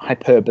almost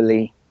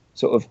hyperbole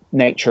sort of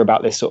nature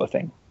about this sort of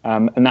thing,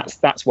 and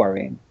that's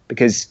worrying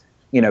because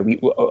we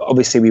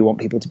obviously we want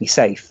people to be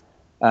safe,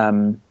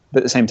 but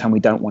at the same time we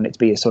don't want it to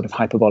be a sort of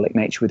hyperbolic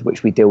nature with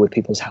which we deal with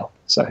people's health.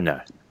 So no.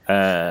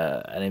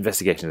 An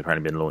investigation has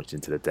apparently been launched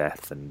into the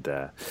death and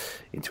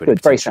into any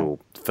potential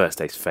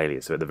first-stage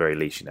failure. So at the very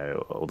least,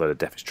 although the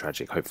death is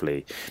tragic,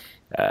 hopefully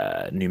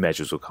new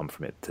measures will come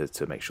from it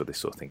to make sure this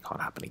sort of thing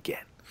can't happen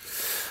again.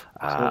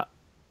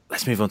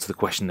 Let's move on to the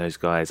question, those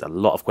guys. A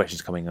lot of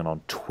questions coming in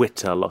on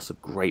Twitter, lots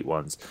of great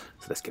ones.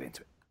 So let's get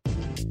into it.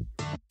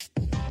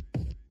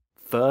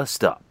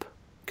 First up,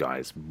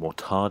 guys,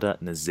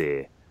 Mortada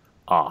Nazir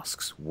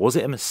asks, was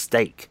it a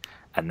mistake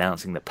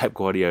announcing that Pep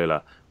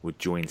Guardiola would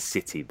join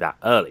City that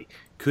early?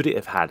 Could it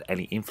have had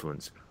any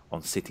influence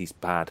on City's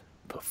bad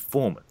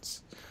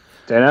performance?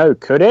 Don't know.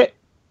 Could it?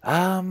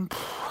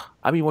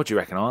 What do you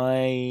reckon?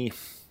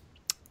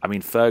 I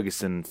mean,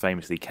 Ferguson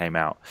famously came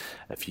out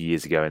a few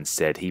years ago and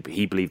said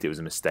he believed it was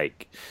a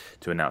mistake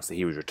to announce that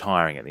he was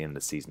retiring at the end of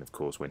the season, of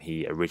course, when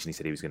he originally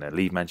said he was going to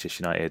leave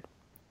Manchester United.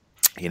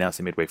 He announced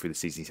it midway through the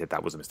season. He said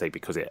that was a mistake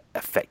because it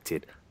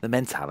affected the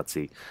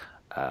mentality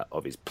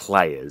of his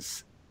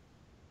players.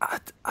 I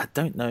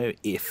don't know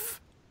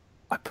if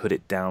I put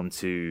it down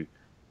to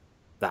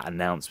that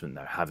announcement,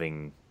 though,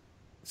 having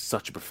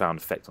such a profound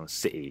effect on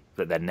City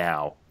that they're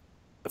now,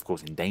 of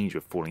course, in danger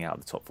of falling out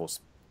of the top four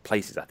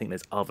places. I think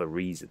there's other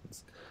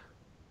reasons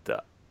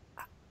that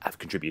have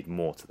contributed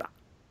more to that.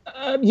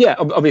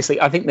 Obviously,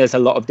 I think there's a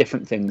lot of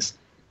different things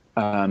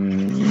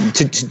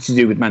to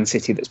do with Man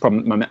City that's problem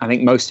at the moment. I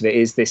think most of it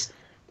is this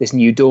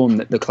new dawn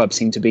that the club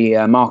seem to be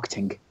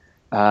marketing.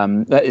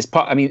 That is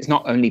part. I mean, it's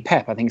not only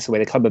Pep. I think it's the way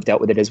the club have dealt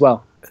with it as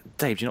well.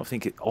 Dave, do you not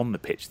think it on the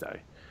pitch though?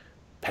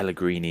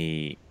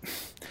 Pellegrini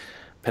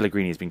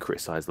has been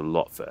criticised a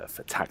lot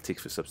for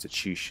tactics, for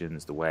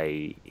substitutions, the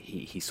way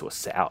he sort of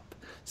set up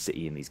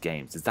City in these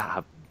games. Does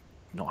that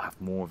not have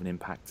more of an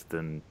impact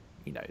than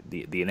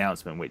the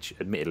announcement, which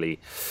admittedly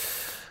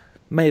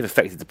may have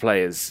affected the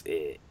players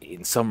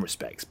in some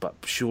respects, but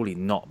surely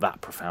not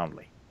that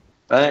profoundly?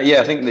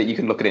 I think that you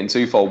can look at it in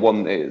twofold.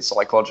 One is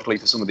psychologically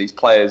for some of these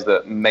players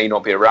that may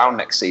not be around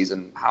next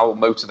season. How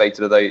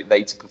motivated are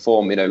they to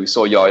perform? We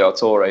saw Yaya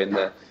Toure in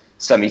the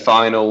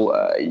semi-final,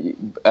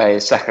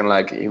 second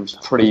leg. He was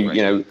pretty,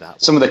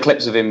 some of the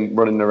clips of him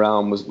running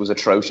around was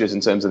atrocious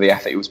in terms of the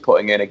effort he was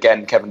putting in.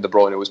 Again, Kevin De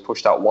Bruyne was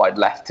pushed out wide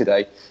left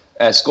today.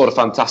 Scored a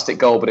fantastic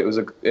goal, but it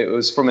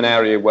was from an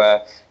area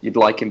where you'd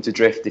like him to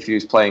drift if he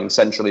was playing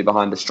centrally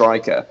behind a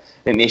striker.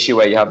 In the issue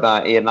where you have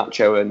that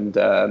Iheanacho and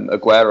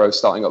Aguero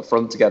starting up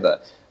front together,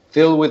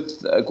 feel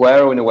with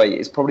Aguero in a way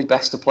it's probably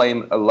best to play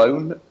him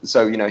alone,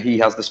 so he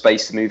has the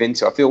space to move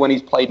into. I feel when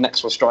he's played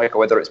next to a striker,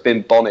 whether it's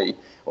been Bonny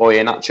or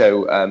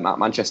Iheanacho at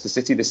Manchester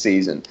City this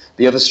season,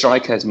 the other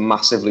striker has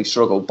massively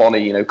struggled.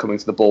 Bonny, coming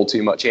to the ball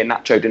too much.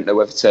 Iheanacho didn't know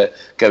whether to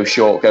go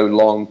short, go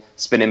long,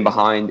 spin in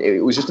behind.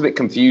 It was just a bit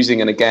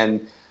confusing. And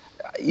again,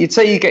 you'd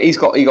say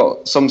he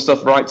got some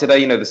stuff right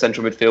today. The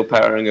central midfield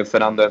pairing of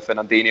Fernando and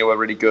Fernandinho were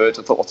really good.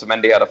 I thought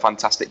Otamendi had a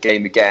fantastic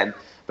game again.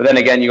 But then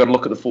again, you've got to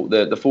look at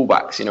the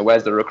fullbacks.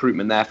 Where's the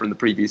recruitment there from the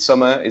previous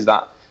summer? Is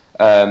that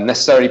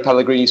necessarily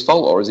Pellegrini's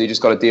fault, or has he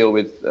just got to deal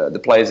with the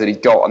players that he's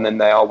got, and then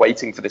they are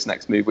waiting for this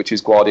next move, which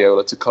is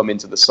Guardiola to come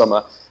into the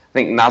summer? I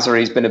think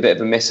Nazari's been a bit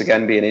of a miss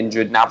again, being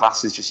injured.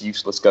 Navas is just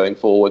useless going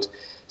forward.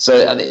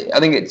 So I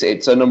think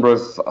it's a number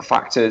of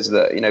factors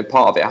that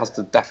part of it has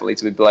to definitely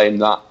to be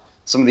blamed that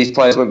some of these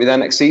players won't be there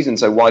next season.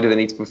 So why do they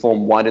need to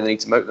perform? Why do they need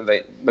to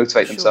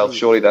motivate themselves?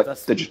 Surely they're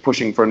just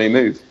pushing for a new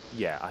move.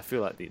 Yeah, I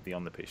feel like the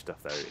on the pitch stuff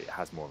though, it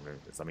has more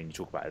influence. I mean, you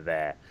talk about it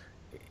there.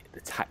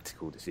 The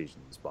tactical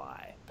decisions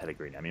by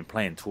Pellegrini. I mean,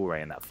 playing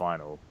Toure in that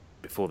final,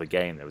 before the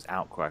game, there was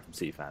outcry from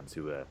City fans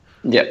who were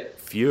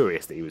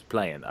furious that he was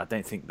playing. I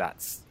don't think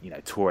that's,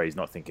 Toure's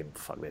not thinking,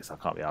 fuck this, I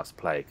can't be asked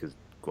to play because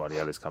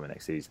Guardiola's coming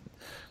next season.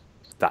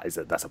 That's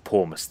a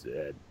poor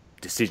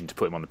decision to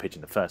put him on the pitch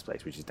in the first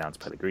place, which is down to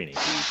Pellegrini.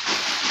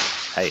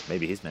 Hey,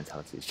 maybe his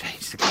mentality has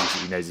changed.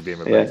 He knows he's being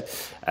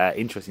replaced.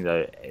 Interesting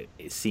though,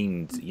 it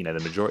seemed, the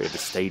majority of the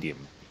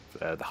stadium,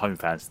 the home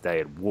fans today,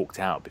 had walked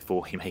out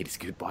before he made his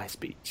goodbye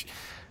speech.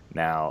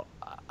 Now,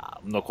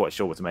 I'm not quite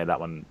sure what to make of that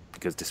one,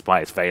 because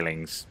despite his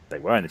failings, they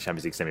were in the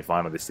Champions League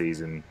semi-final this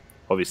season.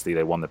 Obviously,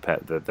 they won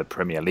the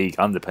Premier League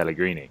under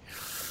Pellegrini.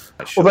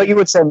 Although you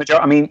would say,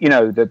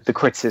 the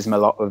criticism a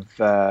lot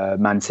of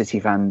Man City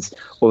fans,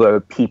 although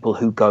people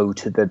who go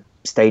to the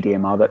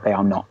stadium are that they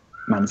are not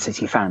Man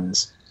City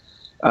fans.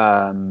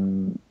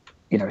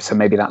 So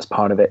maybe that's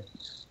part of it.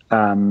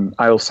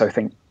 I also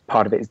think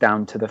part of it is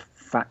down to the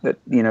fact that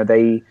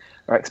they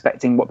are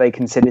expecting what they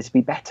consider to be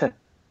better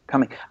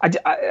coming.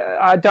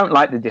 I don't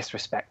like the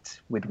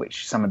disrespect with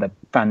which some of the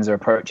fans are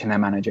approaching their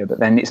manager, but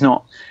then it's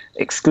not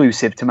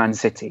exclusive to Man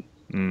City.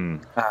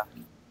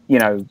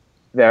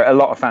 There are a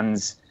lot of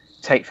fans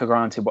take for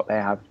granted what they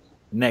have.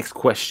 Next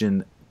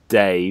question,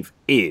 Dave,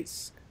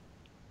 is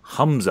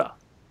Hamza.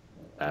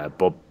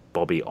 Bob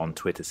Bobby on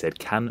Twitter said,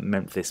 can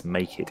Memphis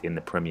make it in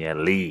the Premier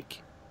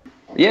League?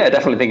 Yeah, I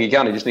definitely think he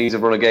can. He just needs a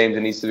run of games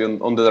and needs to be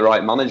under the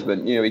right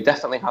management. He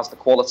definitely has the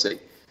quality.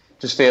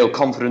 Just feel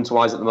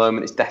confidence-wise at the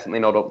moment, it's definitely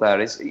not up there.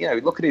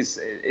 Look at his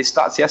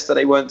stats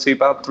yesterday weren't too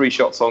bad. 3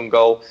 shots on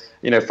goal,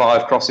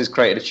 5 crosses,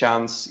 created a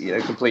chance,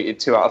 completed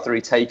 2 out of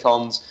 3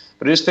 take-ons.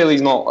 But I just feel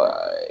he's not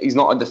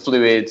in the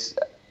fluid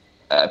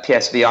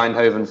PSV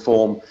Eindhoven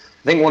form.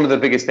 I think one of the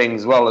biggest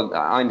things as well at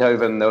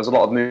Eindhoven, there was a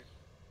lot of moves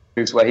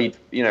where he'd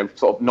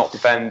sort of not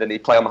defend and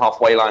he'd play on the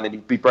halfway line and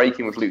he'd be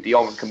breaking with Luke de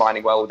Jong and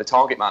combining well with the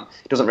target man.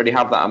 He doesn't really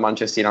have that at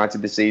Manchester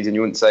United this season. You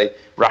wouldn't say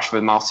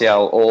Rashford,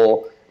 Martial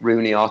or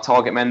Rooney are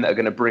target men that are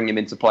going to bring him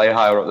into play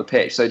higher up the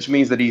pitch. So it just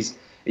means that he's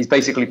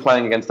basically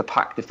playing against the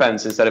packed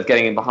defence instead of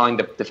getting in behind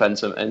the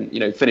defence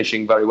and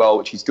finishing very well,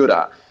 which he's good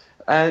at.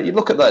 You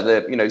look at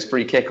his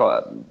free kick,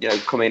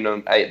 coming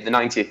on the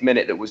 90th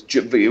minute. It was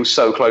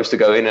so close to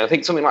going in. And I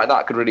think something like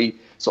that could really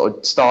sort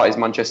of start his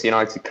Manchester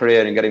United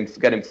career and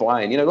get him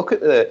flying. Look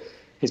at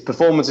his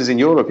performances in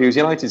Europe. He was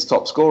United's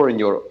top scorer in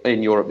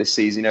Europe this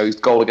season. His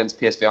goal against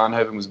PSV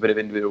Eindhoven was a bit of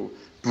individual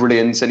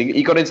brilliance, and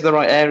he got into the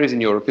right areas in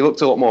Europe. He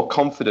looked a lot more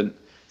confident.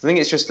 I think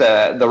it's just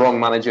the wrong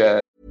manager.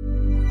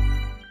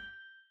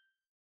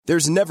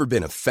 There's never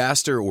been a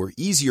faster or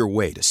easier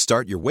way to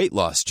start your weight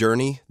loss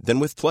journey than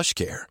with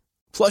PlushCare.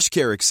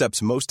 PlushCare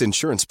accepts most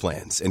insurance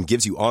plans and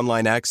gives you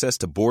online access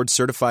to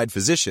board-certified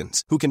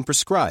physicians who can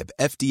prescribe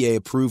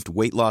FDA-approved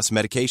weight loss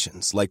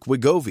medications like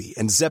Wegovy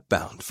and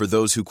Zepbound for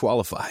those who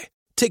qualify.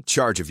 Take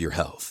charge of your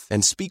health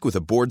and speak with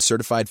a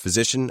board-certified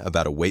physician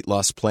about a weight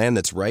loss plan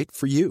that's right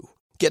for you.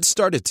 Get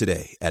started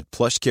today at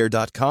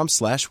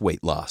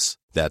plushcare.com/weight-loss.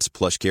 That's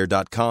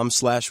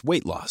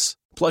plushcare.com/weight-loss.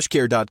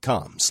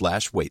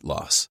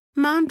 plushcare.com/weight-loss.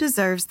 Mom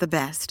deserves the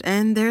best,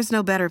 and there's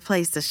no better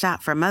place to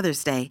shop for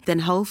Mother's Day than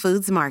Whole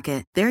Foods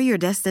Market. They're your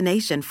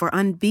destination for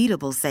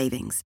unbeatable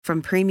savings,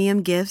 from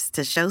premium gifts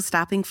to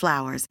show-stopping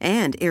flowers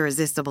and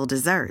irresistible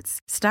desserts.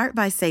 Start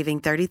by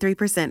saving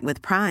 33%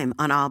 with Prime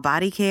on all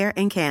body care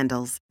and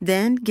candles.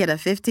 Then get a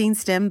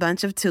 15-stem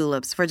bunch of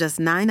tulips for just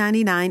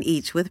 $9.99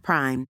 each with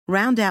Prime.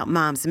 Round out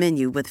Mom's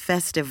menu with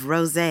festive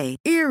rosé,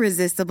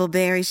 irresistible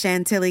berry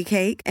chantilly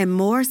cake, and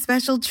more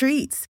special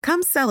treats.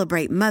 Come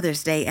celebrate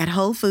Mother's Day at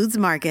Whole Foods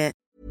Market.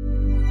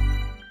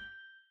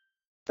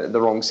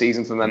 The wrong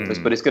season for Memphis,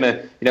 but it's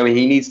gonna,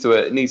 he needs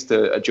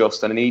to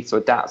adjust and he needs to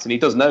adapt, and he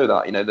does know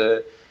that.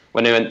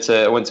 When I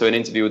went to an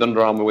interview with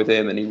Under Armour with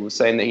him, and he was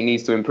saying that he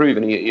needs to improve,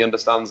 and he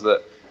understands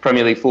that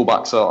Premier League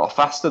fullbacks are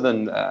faster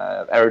than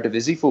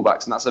Eredivisie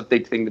fullbacks, and that's a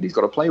big thing that he's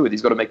got to play with.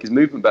 He's got to make his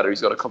movement better.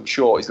 He's got to come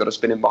short. He's got to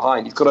spin in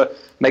behind. He's got to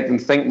make them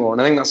think more,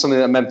 and I think that's something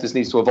that Memphis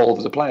needs to evolve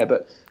as a player.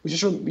 But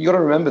you got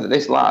to remember that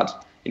this lad,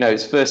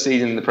 his first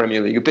season in the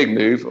Premier League, a big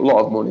move, a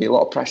lot of money, a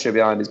lot of pressure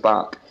behind his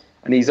back.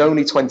 And he's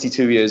only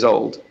 22 years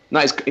old. And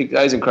that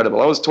is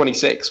incredible. I was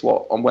 26,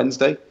 on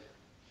Wednesday?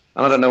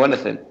 And I don't know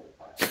anything.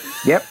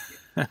 Yep.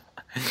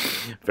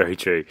 Very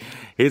true.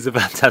 Here's a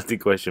fantastic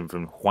question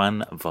from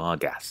Juan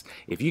Vargas.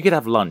 If you could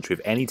have lunch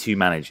with any 2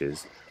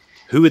 managers,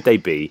 who would they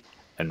be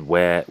and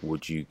where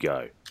would you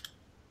go?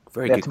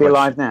 Very good question. They have to be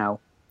alive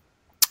now?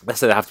 Let's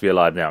say they have to be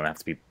alive now and they have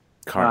to be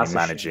currently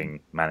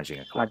managing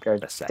a club.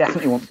 I'd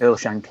definitely want Bill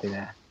Shankly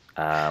there.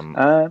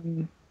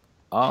 You'd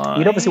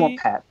obviously want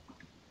Pep.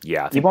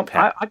 Yeah, I think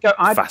Pep. I'd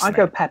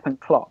go Pep and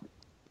Klopp.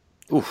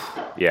 Oof,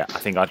 yeah, I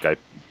think I'd go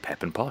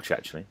Pep and Poch,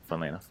 actually,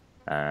 funnily enough.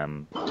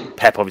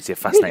 Pep, obviously a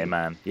fascinating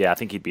man. Yeah, I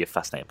think he'd be a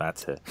fascinating man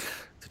to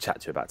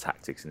chat to about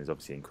tactics, and he's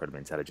obviously incredibly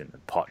intelligent.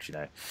 And Poch,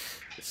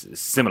 it's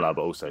similar,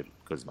 but also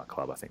because of my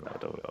club, I think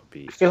that would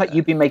be... I feel like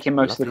you'd be making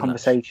most of the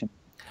conversation.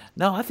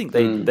 No, I think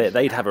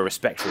they'd have a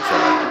respect for each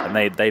other,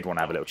 and they'd want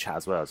to have a little chat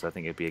as well. So I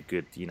think it'd be a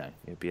good,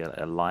 it'd be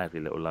a lively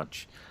little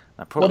lunch.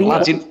 What do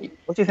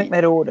you think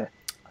they'd order?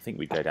 I think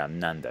we'd go down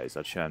Nando's.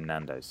 I'd show him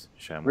Nando's.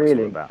 Show him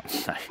really? What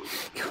it's all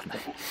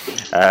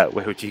about. No.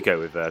 Where would you go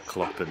with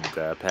Klopp and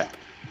Pep?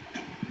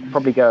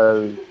 Probably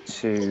go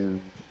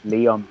to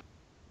Leon.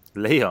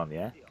 Leon,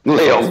 yeah?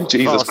 Leon,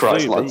 Jesus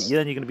Christ, lads.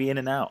 Then you're going to be in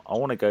and out. I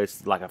want to go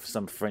to like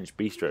some French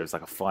bistro. It's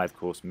like a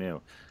 5-course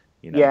meal.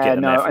 Get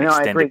them there for an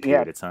extended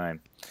period of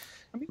time.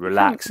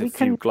 Relax, a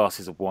few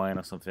glasses of wine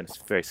or something. It's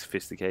very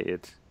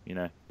sophisticated.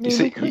 You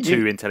see,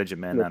 2 intelligent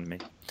men and me.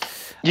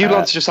 You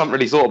lads just haven't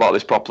really thought about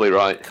this properly,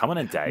 right? Come on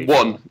in, Dave.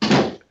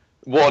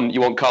 One,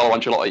 you want Carlo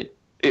Ancelotti.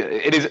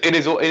 In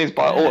his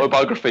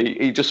autobiography,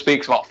 he just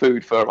speaks about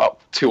food for about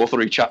 2 or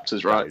 3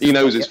 chapters, right? He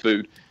knows his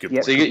food.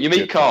 So you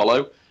meet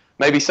Carlo,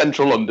 maybe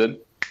central London.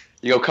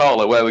 You go,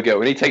 Carlo, where we go?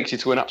 And he takes you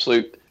to an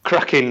absolute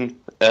cracking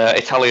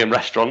Italian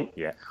restaurant.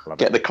 Yeah,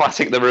 get the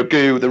classic, the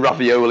ragu, the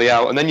ravioli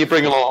out, and then you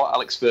bring along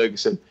Alex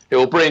Ferguson, who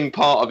will bring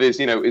part of his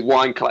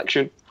wine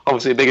collection.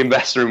 Obviously, a big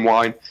investor in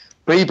wine.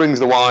 But he brings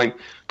the wine,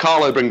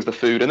 Carlo brings the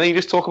food, and then you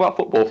just talk about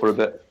football for a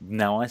bit.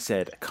 Now, I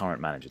said a current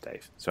manager,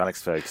 Dave. So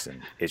Alex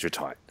Ferguson is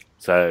retired.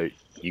 So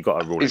you got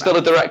to rule. He's still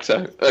a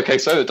director. Okay,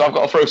 so I've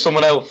got to throw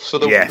someone else for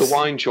the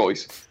wine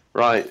choice.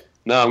 Right.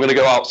 No, I'm going to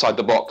go outside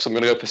the box. I'm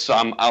going to go for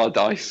Sam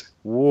Allardyce.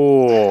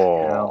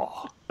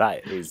 Whoa.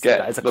 That is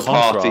a the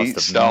party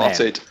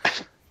started.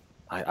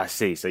 I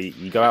see. So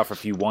you go out for a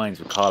few wines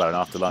with Carlo, and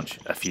after lunch,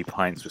 a few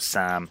pints with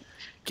Sam.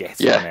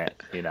 Get on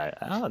it,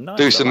 Oh, nice.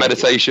 Do some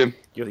meditation.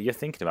 You're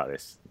thinking about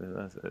this.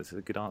 That's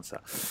a good answer.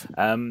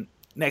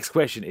 Next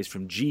question is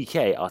from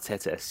GK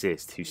Arteta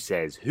Assist, who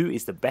says, "Who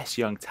is the best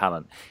young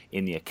talent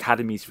in the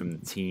academies from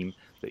the team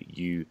that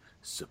you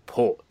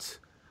support?"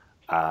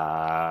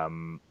 For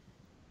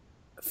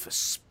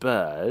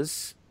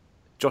Spurs,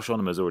 Josh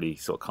Onoma's already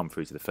sort of come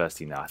through to the first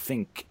team now. I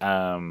think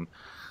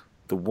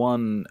the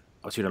one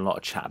I was hearing a lot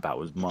of chat about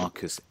was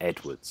Marcus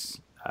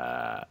Edwards.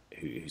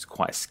 Who's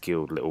quite a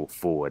skilled little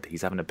forward.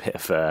 He's having a bit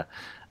of a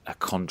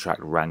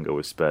contract wrangle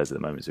with Spurs at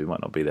the moment, so he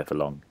might not be there for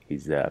long.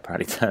 He's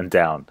apparently turned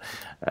down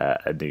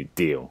a new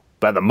deal.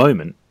 But at the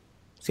moment,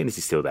 seeing as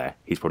he's still there,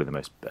 he's probably the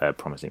most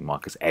promising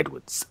Marcus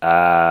Edwards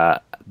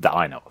that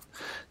I know of.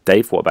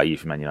 Dave, what about you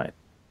from Man United?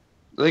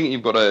 I think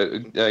you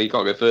can't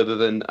go further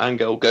than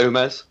Angel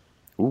Gomez,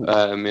 a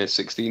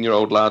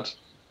 16-year-old lad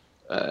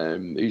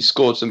who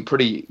scored some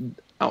pretty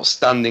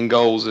outstanding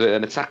goals.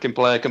 An attacking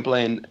player can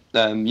play in,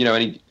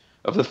 any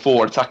of the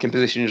 4 attacking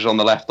positions on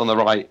the left, on the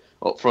right,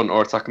 up front,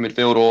 or attacking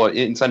midfield, or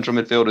in central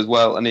midfield as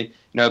well. And he,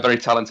 a very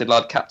talented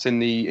lad, captain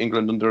the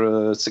England under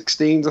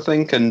 16s, I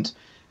think, and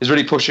is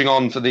really pushing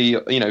on for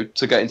the,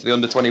 to get into the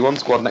under 21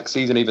 squad next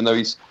season, even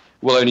though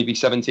will only be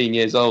 17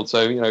 years old.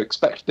 So,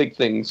 expect big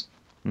things.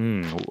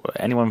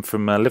 Anyone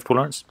from Liverpool,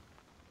 Lawrence?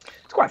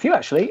 It's quite a few,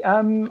 actually.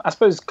 I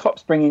suppose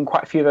Klopp's bringing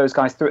quite a few of those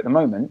guys through at the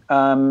moment.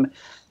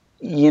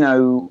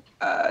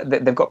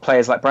 They've got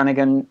players like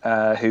Brannigan,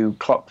 who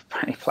Klopp,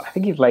 I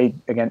think he played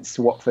against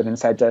Watford and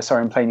said,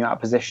 sorry, I'm playing you out of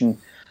position.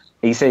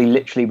 He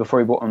said before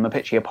he brought him on the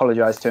pitch, he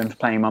apologised to him for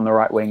playing him on the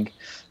right wing.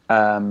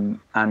 And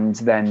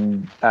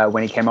then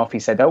when he came off, he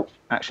said, oh,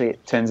 actually,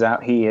 it turns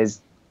out he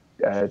is,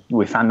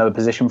 we found another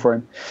position for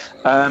him.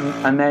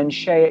 And then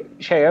Shea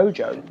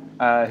Ojo,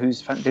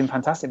 who's been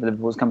fantastic for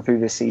Liverpool, has come through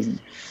this season.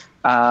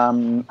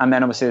 And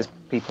then obviously there's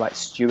people like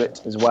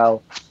Stewart as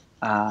well.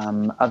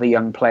 Other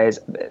young players.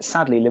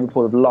 Sadly,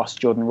 Liverpool have lost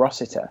Jordan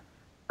Rossiter.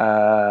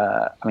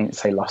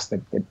 Say lost,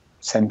 they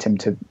sent him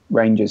to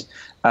Rangers.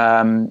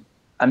 And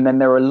then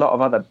there are a lot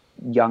of other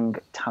young,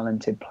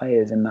 talented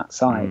players in that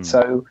side.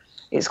 So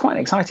it's quite an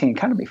exciting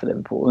academy for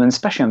Liverpool, and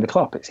especially under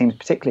Klopp, it seems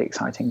particularly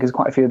exciting because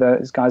quite a few of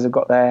those guys have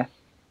got their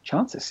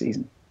chance this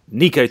season.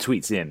 Nico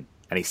tweets in,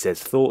 and he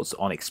says, thoughts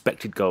on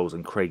expected goals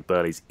and Craig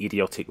Burley's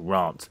idiotic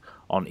rant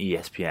on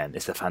ESPN.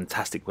 It's a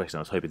fantastic question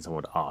I was hoping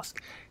someone would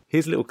ask.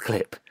 Here's a little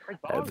clip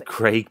of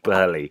Craig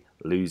Burley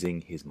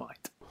losing his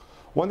mind.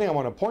 One thing I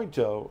want to point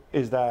to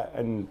is that,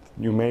 and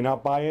you may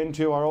not buy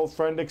into our old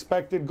friend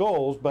expected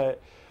goals,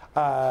 but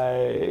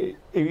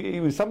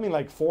it was something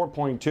like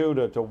 4.2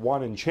 to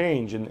 1 and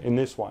change in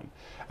this one.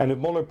 And if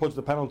Muller puts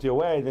the penalty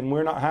away, then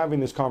we're not having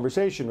this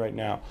conversation right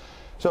now.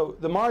 So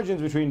the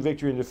margins between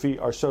victory and defeat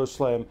are so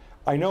slim.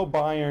 I know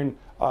Bayern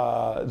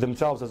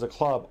themselves as a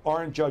club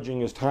aren't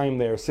judging his time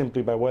there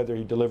simply by whether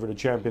he delivered a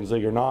Champions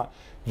League or not.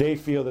 They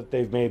feel that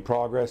they've made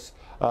progress,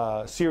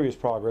 serious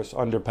progress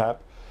under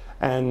Pep.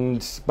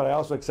 But I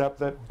also accept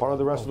that part of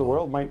the rest of the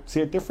world might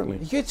see it differently.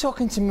 You're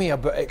talking to me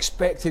about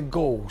expected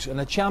goals in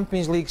a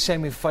Champions League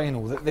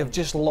semi-final that they've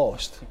just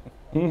lost.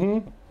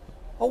 Mm-hmm.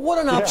 Oh, what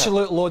an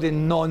absolute load of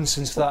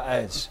nonsense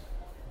that is.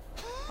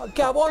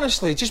 Gab,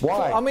 honestly, just...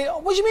 Why?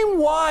 What do you mean,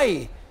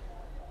 why?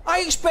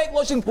 I expect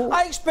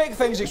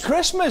things at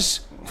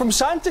Christmas from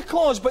Santa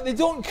Claus, but they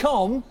don't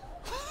come.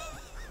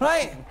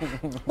 Right?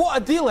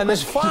 What a deal in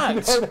is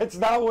fact. No, that's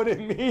not what it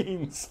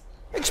means.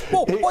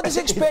 What does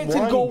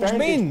expected goals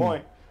mean?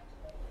 Point.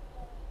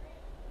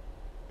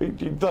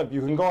 Look,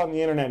 you can go on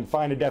the internet and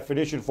find a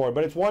definition for it,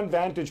 but it's one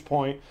vantage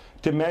point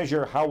to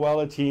measure how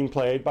well a team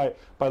played by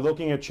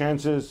looking at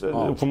chances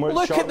from where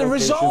look at the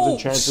results and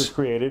chances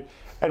created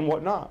and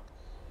whatnot.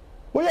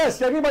 Well,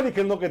 yes, anybody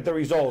can look at the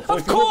results.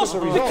 Of course,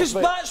 because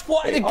that's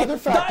what the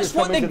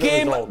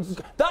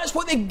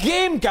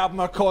game, Gab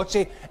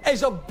Marcotti,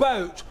 is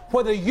about.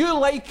 Whether you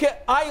like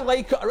it, I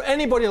like it, or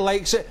anybody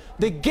likes it,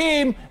 the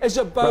game is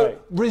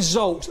about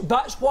results.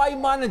 That's why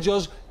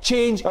managers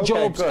change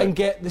jobs and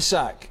get the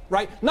sack.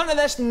 Right? None of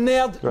this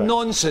nerd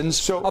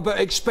nonsense about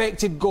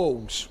expected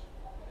goals.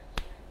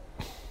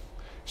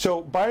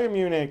 So Bayern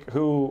Munich,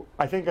 who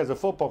I think as a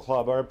football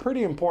club are a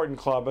pretty important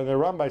club, and they're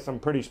run by some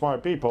pretty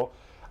smart people.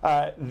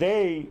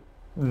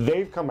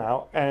 They've come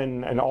out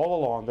and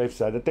all along they've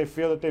said that they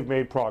feel that they've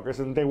made progress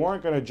and they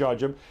weren't going to judge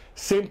them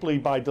simply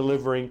by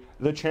delivering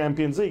the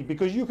Champions League,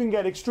 because you can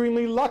get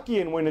extremely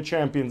lucky and win a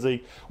Champions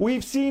League.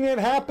 We've seen it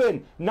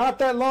happen not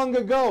that long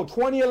ago,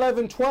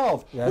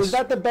 2011-12. Yes. Was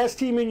that the best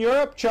team in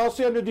Europe,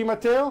 Chelsea under Di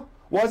Matteo?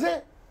 Was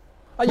it?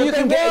 And you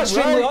can get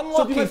extremely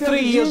unlucky 3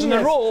 years in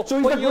a row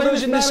when you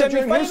lose in the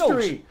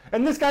semi-finals.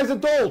 And this guy's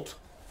adult.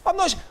 I'm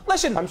not.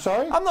 Listen. I'm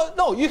sorry?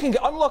 No, you can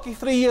get unlucky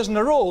 3 years in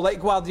a row like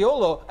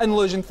Guardiola and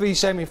losing 3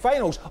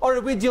 semi-finals. Or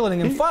are we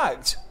dealing in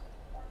fact?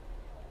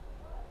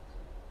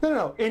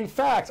 No. In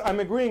fact, I'm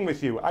agreeing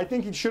with you. I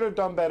think he should have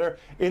done better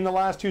in the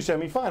last two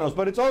semifinals.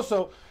 But it's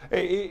also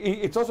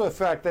a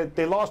fact that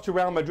they lost to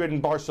Real Madrid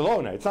and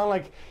Barcelona. It's not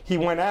like he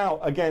went out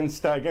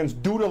against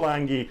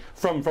Dudelange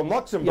from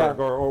Luxembourg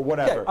or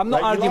whatever. Yeah, I'm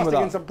not arguing he lost with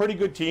against that. some pretty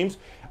good teams.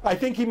 I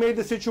think he made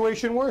the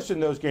situation worse in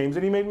those games,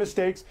 and he made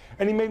mistakes.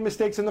 And he made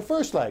mistakes in the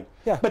first leg.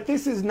 Yeah. But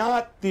this is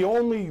not the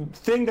only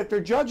thing that they're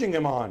judging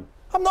him on.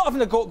 I'm not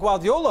having a go at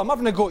Guardiola. I'm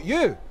having a go at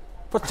you.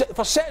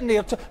 For sitting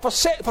there,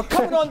 for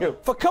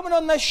coming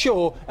on this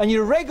show, and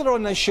you're regular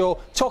on this show,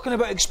 talking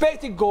about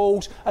expected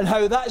goals and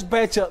how that's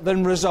better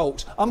than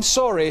results. I'm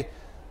sorry,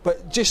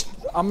 but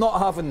I'm not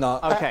having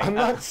that. Okay. I'm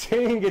not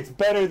saying it's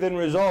better than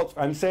results.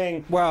 I'm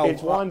saying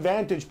it's one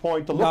vantage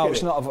point to look at it. No,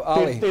 it's not,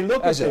 Ali. They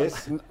look at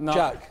this. No.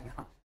 Jack.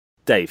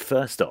 Dave,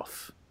 first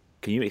off,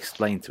 can you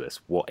explain to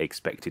us what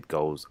expected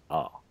goals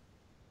are?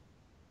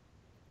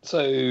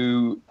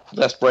 So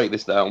let's break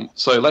this down.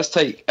 So let's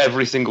take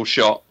every single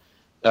shot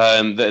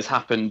that has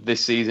happened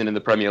this season in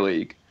the Premier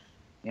League.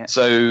 Yeah.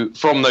 So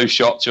from those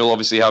shots, you'll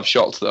obviously have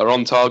shots that are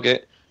on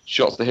target,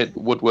 shots that hit the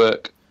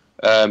woodwork,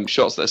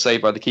 shots that are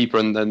saved by the keeper,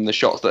 and then the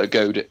shots that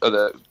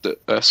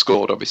are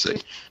scored,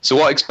 obviously. So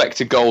what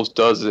expected goals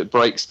does is it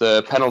breaks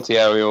the penalty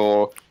area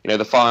or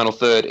the final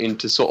third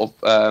into sort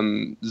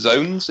of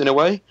zones in a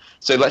way.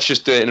 So let's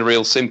just do it in a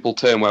real simple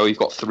term where we've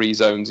got three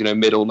zones,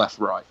 middle, left,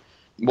 right.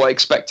 What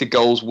expected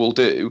goals will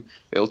do,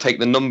 it'll take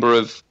the number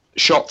of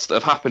shots that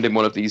have happened in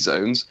one of these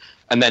zones,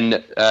 and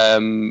then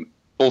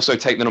also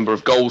take the number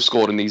of goals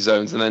scored in these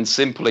zones, and then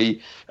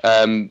simply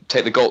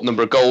take the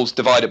number of goals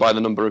divided by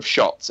the number of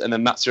shots, and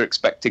then that's your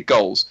expected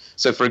goals.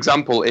 So, for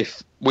example,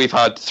 if we've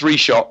had 3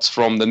 shots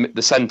from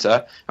the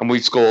centre and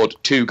we've scored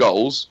 2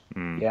 goals,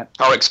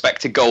 our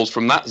expected goals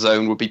from that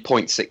zone would be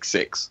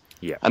 0.66.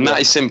 Yeah. And that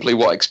is simply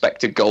what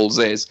expected goals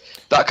is.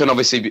 That can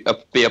obviously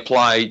be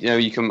applied.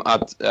 You can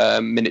add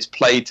minutes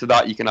played to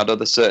that. You can add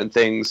other certain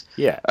things.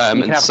 You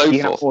and can so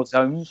have forth. more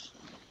zones.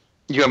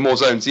 You have more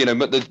zones,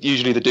 but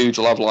usually the dudes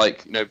will have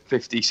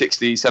 50,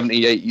 60,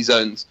 70, 80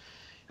 zones.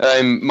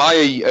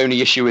 My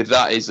only issue with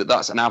that is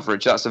that's an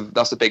average. That's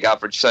a big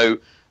average. So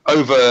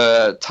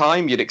over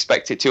time, you'd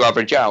expect it to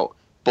average out.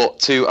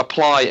 But to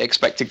apply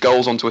expected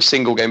goals onto a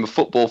single game of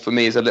football for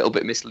me is a little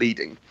bit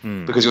misleading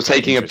because you're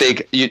taking a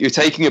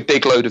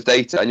big load of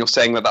data and you're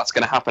saying that that's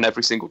going to happen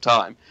every single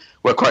time.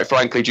 Where quite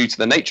frankly, due to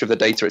the nature of the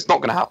data, it's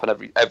not going to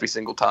happen every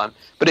single time.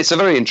 But it's a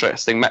very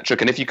interesting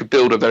metric, and if you could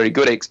build a very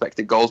good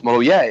expected goals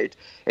model,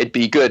 it'd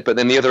be good. But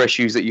then the other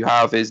issues that you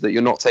have is that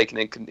you're not taking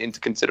into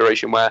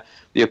consideration where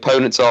the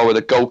opponents are, where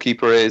the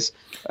goalkeeper is.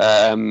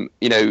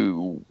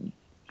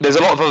 There's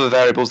a lot of other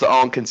variables that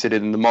aren't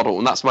considered in the model,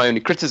 and that's my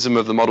only criticism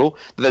of the model.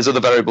 There's other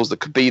variables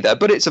that could be there,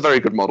 but it's a very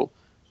good model.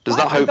 Does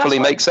that hopefully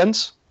make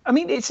sense? I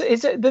mean, it's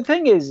the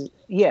thing is,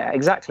 yeah,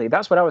 exactly.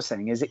 That's what I was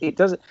saying. Is it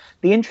does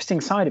the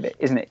interesting side of it,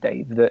 isn't it,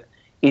 Dave? That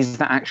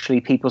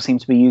actually people seem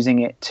to be using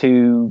it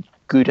to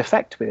good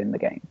effect within the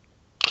game.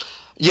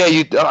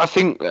 Yeah, I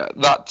think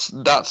that's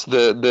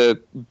the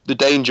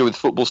danger with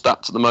football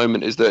stats at the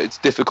moment is that it's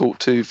difficult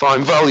to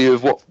find value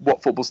of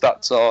what football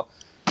stats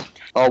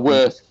are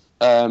worth.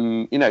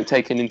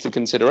 Taken into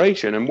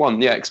consideration.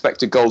 And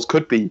expected goals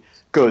could be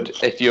good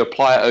if you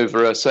apply it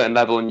over a certain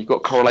level and you've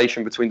got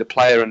correlation between the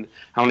player and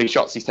how many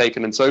shots he's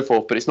taken and so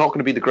forth, but it's not going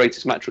to be the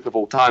greatest metric of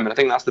all time. And I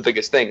think that's the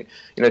biggest thing.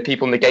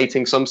 People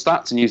negating some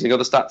stats and using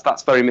other stats,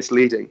 that's very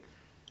misleading.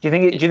 Do you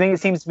think it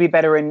seems to be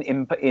better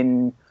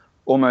in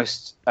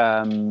almost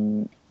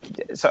that's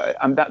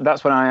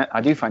what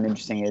I do find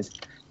interesting is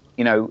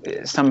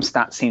some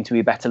stats seem to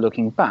be better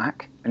looking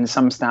back, and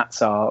some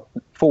stats are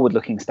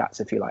forward-looking stats,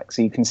 if you like.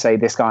 So you can say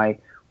this guy,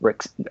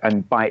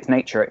 and by its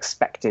nature,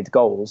 expected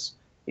goals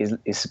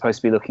is supposed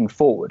to be looking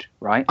forward,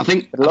 right? I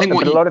think a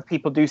lot of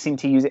people do seem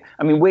to use it.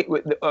 I mean,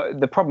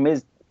 the problem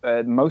is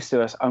most of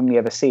us only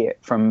ever see it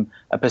from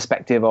a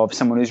perspective of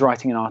someone who's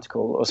writing an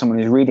article or someone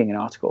who's reading an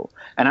article,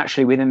 and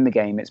actually within the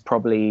game, it's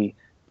probably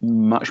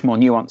much more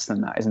nuanced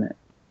than that, isn't it?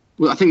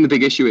 Well, I think the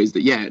big issue is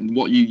that,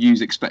 what you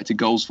use expected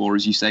goals for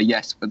is you say,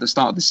 yes, at the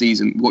start of the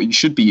season, what you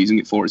should be using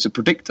it for is a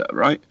predictor,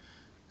 right?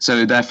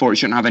 So therefore, it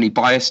shouldn't have any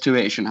bias to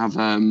it. It shouldn't have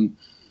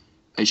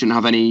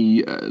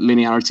any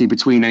linearity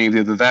between any of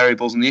the other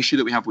variables. And the issue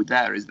that we have with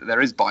there is that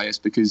there is bias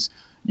because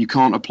you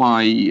can't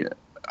apply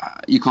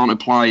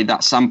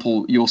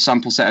that your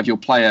sample set of your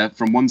player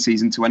from one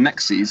season to a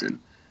next season.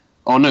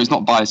 Oh, no, it's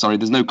not bias, sorry.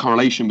 There's no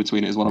correlation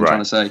between it is what I'm trying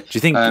to say. Do you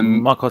think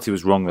Marcotti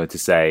was wrong, though, to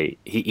say...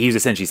 He was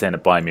essentially saying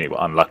that Bayern Munich were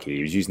unlucky.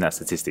 He was using that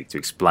statistic to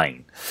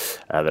explain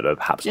that they were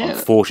perhaps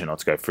unfortunate not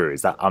to go through.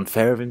 Is that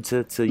unfair of him to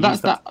use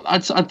that?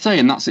 I'd say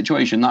in that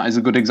situation, that is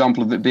a good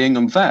example of it being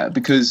unfair,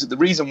 because the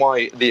reason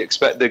why the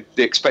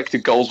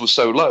expected goals were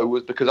so low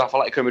was because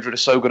Atletico Madrid are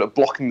so good at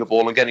blocking the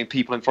ball and getting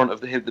people in front of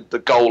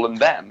the goal and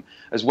them,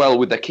 as well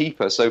with their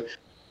keeper. So...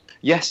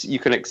 yes, you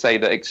can say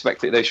that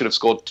they should have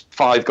scored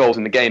 5 goals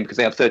in the game because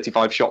they had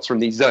 35 shots from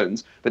these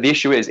zones. But the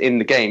issue is, in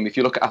the game, if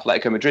you look at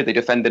Atletico Madrid, they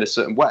defend in a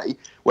certain way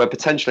where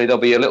potentially they'll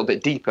be a little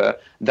bit deeper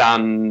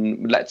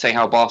than, let's say,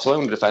 how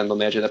Barcelona defend on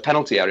the edge of the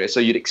penalty area. So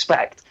you'd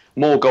expect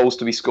more goals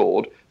to be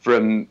scored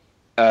from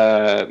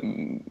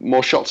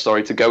shots,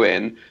 to go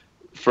in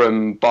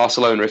from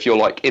Barcelona if you're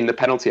like in the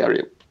penalty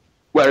area.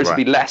 Whereas it'd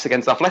be less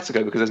against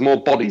Atletico because there's more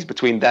bodies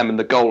between them and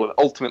the goal, and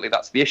ultimately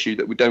that's the issue,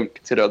 that we don't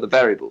consider other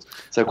variables.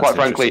 So quite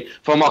frankly,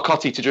 for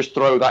Marcotti to just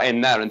throw that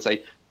in there and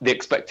say the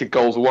expected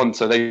goals won,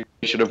 so they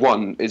should have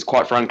won, is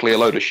quite frankly a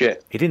load of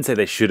shit. He didn't say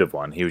they should have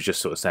won. He was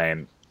just sort of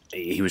saying,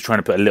 he was trying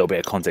to put a little bit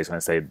of context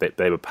and say that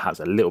they were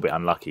perhaps a little bit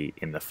unlucky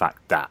in the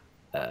fact that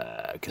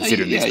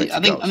considering the expected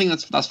goals. I think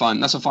that's fine.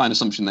 That's a fine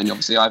assumption. Then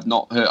obviously I've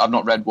not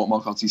read what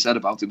Marcotti said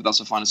about it, but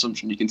that's a fine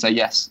assumption. You can say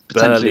yes,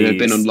 potentially they've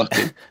been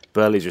unlucky.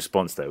 Burley's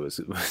response though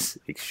was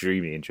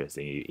extremely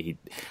interesting.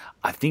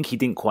 I think he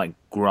didn't quite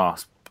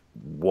grasp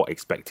what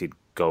expected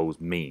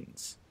goals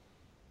means,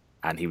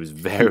 and he was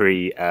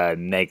very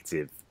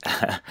negative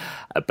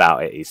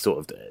about it. He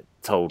sort of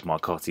told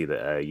Marcotti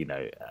that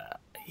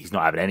he's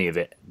not having any of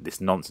it. This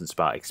nonsense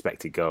about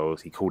expected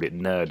goals. He called it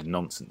nerd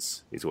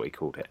nonsense, is what he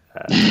called it.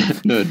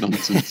 Nerd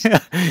nonsense.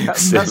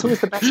 That's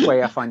always the best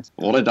way, I find.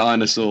 What a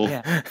dinosaur.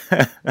 Yeah.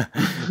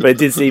 But it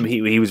did seem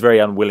he was very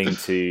unwilling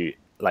to,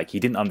 he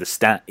didn't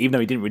understand, even though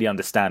he didn't really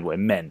understand what it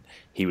meant,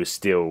 he was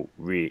still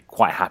really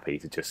quite happy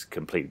to just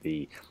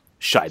completely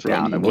shut it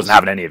down and wasn't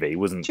having any of it. He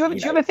wasn't. Do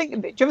you ever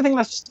think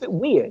that's just a bit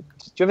weird?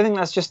 Do you ever think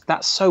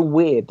that's so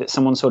weird that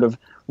someone sort of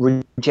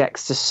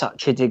rejects to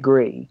such a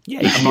degree?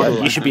 Yeah,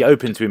 you should be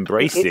open to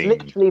embracing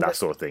that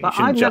sort of thing. But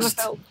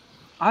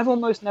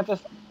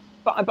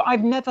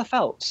I've never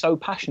felt so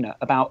passionate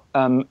about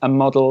a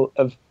model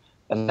of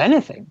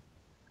anything,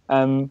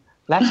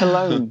 let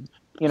alone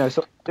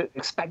sort of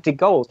expected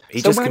goals.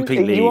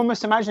 You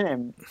almost imagine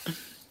him.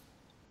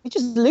 He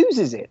just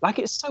loses it.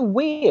 It's so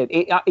weird.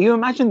 You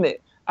imagine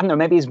that. I don't know,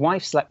 maybe his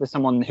wife slept with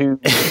someone who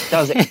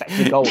does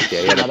expected goals.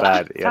 Yeah, he had a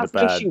bad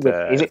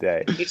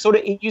day.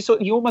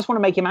 You almost want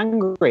to make him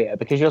angrier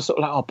because you're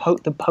sort of like,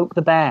 poke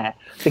the bear.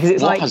 Because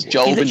it's what has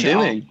Joel been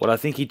doing? Well, I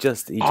think he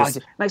just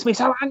it makes me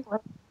so angry.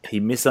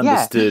 He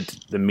misunderstood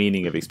the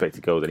meaning of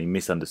expected goals, and he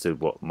misunderstood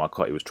what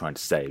Marcotti was trying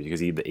to say, because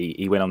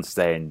he went on to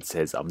say and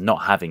says, I'm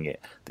not having it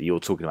that you're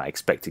talking about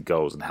expected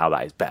goals and how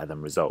that is better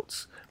than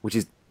results, which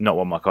is not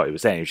what Marcotti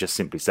was saying. He was just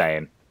simply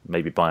saying,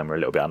 maybe Bayern were a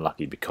little bit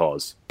unlucky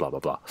because blah, blah,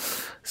 blah.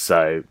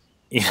 So,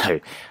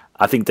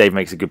 I think Dave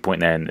makes a good point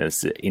there, and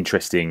it's an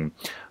interesting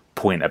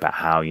point about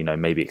how,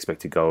 maybe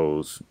expected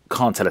goals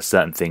can't tell us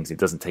certain things. It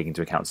doesn't take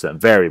into account certain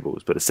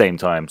variables. But at the same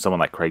time, someone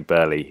like Craig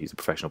Burley, who's a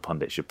professional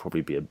pundit, should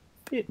probably be a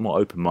bit more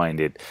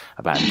open-minded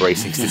about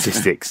embracing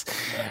statistics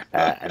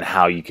and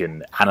how you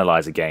can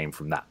analyse a game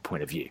from that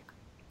point of view.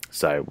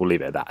 So we'll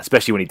leave it at that,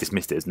 especially when he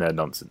dismissed it as nerd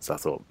nonsense. I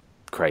thought,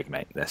 Craig,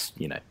 mate, that's,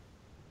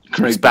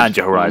 expand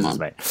your horizons,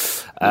 mate.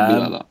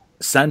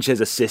 Sanchez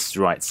Assists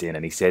writes in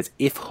and he says,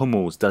 if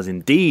Hummels does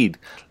indeed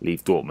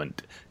leave Dortmund,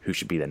 who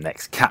should be the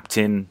next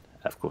captain?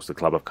 Of course, the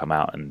club have come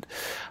out and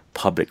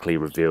publicly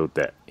revealed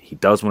that he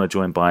does want to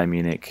join Bayern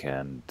Munich,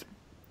 and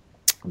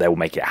they will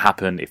make it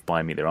happen if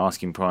Bayern meet their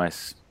asking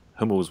price.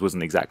 Hummels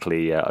wasn't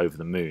exactly over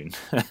the moon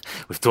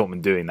with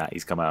Dortmund doing that.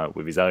 He's come out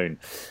with his own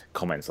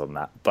comments on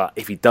that. But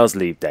if he does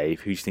leave,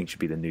 Dave, who do you think should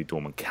be the new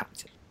Dortmund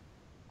captain?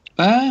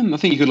 I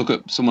think you could look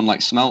at someone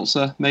like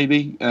Smeltzer,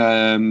 maybe.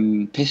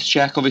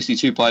 Piszczek, obviously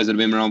two players that have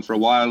been around for a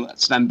while.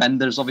 Sven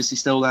Bender's obviously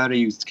still there.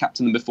 He was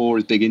captain them before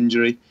his big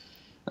injury.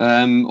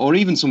 Or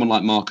even someone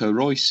like Marco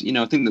Reus.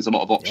 I think there's a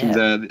lot of options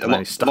there. A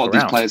lot of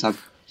these players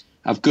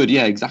have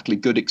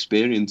good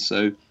experience.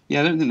 So,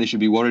 I don't think they should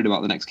be worried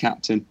about the next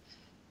captain.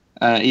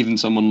 Even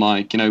someone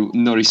like,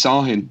 Nuri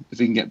Sahin, if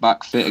he can get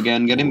back fit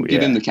again, give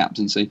him the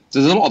captaincy. So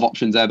there's a lot of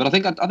options there, but I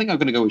think I'm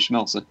going to go with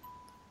Schmelzer.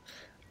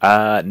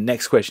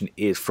 Next question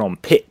is from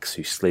Pix,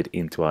 who slid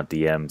into our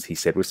DMs. He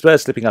said, with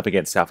Spurs slipping up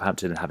against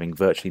Southampton and having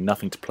virtually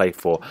nothing to play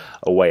for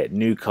away at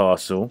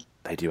Newcastle,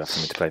 they do have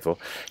something to play for,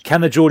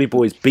 can the Geordie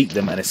boys beat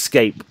them and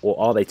escape, or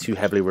are they too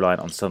heavily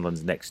reliant on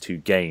Sunderland's next two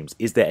games?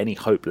 Is there any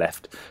hope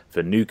left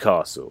for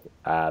Newcastle?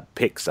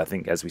 Pix, I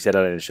think, as we said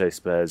earlier in the show,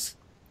 Spurs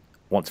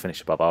want to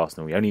finish above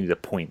Arsenal. We only need a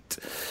point.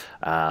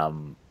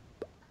 And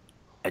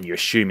you're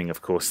assuming,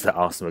 of course, that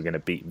Arsenal are going to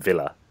beat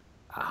Villa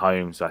at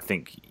home, so I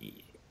think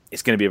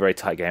it's going to be a very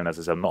tight game. As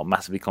I said, I'm not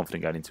massively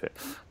confident going into it,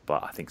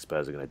 but I think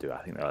Spurs are going to do it.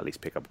 I think they'll at least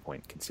pick up a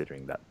point,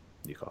 considering that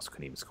Newcastle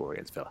can even score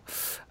against Villa.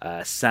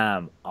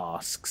 Sam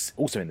asks,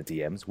 also in the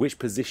DMs, which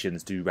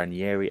positions do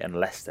Ranieri and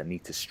Leicester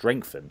need to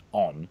strengthen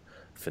on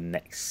for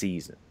next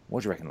season?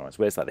 What do you reckon, Lawrence?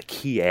 Where's the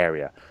key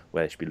area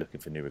where they should be looking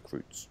for new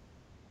recruits?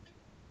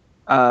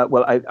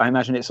 Well, I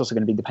imagine it's also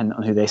going to be dependent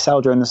on who they sell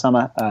during the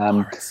summer.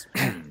 Mahrez.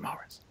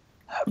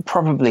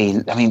 Probably.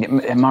 I mean,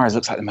 Mahrez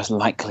looks like the most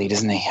likely,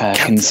 doesn't he?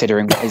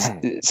 Considering what is,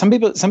 some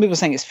people are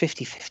saying it's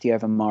 50-50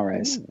 over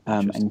Mahrez,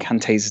 and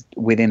Kante's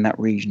within that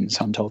region,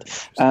 so I'm told.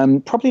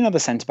 Probably another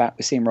centre back.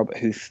 We're seeing Robert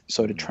Huth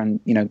sort of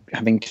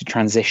having to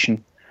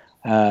transition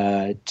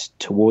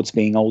towards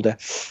being older,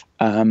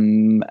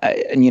 and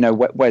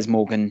Wes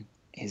Morgan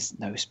is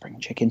no spring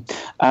chicken.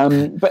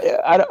 But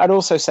I'd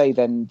also say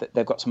then that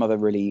they've got some other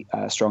really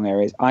strong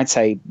areas. I'd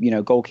say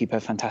goalkeeper,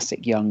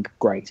 fantastic, young,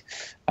 great.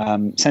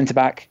 Centre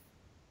back.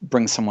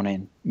 bring someone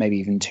in, maybe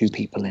even 2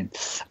 people in.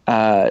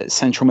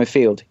 Central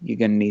midfield, you're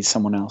going to need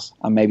someone else,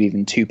 and maybe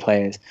even 2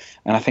 players.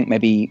 And I think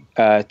maybe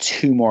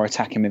 2 more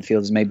attacking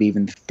midfielders, maybe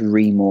even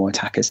 3 more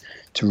attackers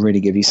to really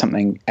give you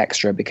something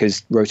extra,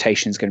 because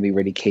rotation is going to be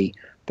really key.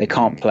 They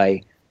can't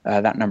play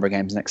that number of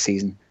games next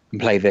season and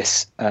play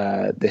this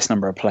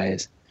number of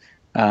players.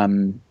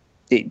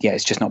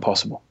 It's just not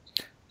possible.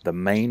 The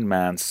main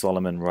man,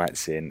 Solomon,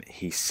 writes in,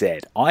 he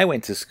said, I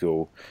went to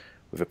school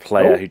with a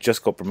player who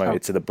just got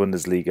promoted to the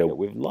Bundesliga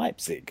with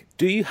Leipzig.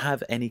 Do you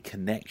have any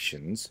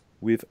connections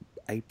with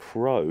a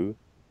pro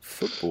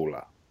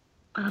footballer?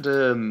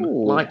 Adam,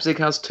 Leipzig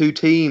has 2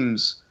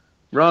 teams.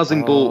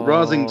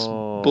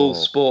 Rasenball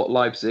Sport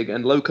Leipzig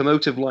and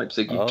Lokomotiv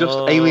Leipzig. You've just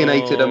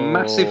alienated a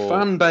massive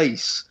fan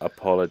base.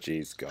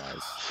 Apologies,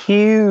 guys.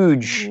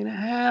 Huge.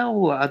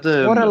 Hell,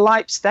 Adam. What a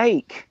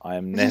Leipzig. I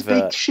am This never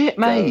is big shit,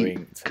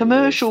 mate.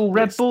 Commercial,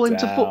 Red Bull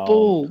into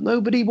football.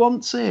 Nobody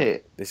wants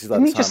it. This is like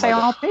Didn't we just say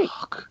RP?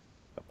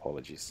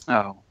 Apologies.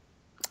 Oh.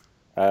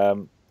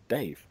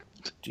 Dave,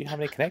 do you have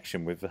any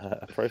connection with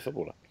a pro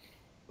footballer?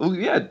 Oh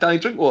yeah, Danny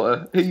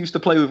Drinkwater. He used to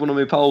play with one of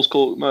my pals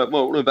called one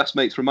of my best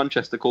mates from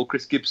Manchester called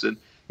Chris Gibson.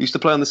 He used to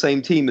play on the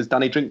same team as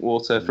Danny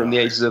Drinkwater from the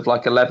ages of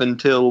like 11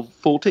 till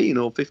 14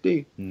 or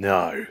 15.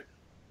 No.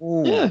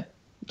 Ooh. Yeah,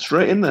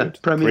 straight in there.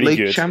 Premier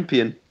League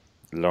champion.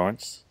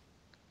 Lawrence?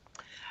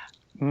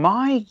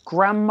 My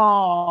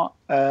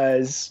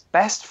grandma's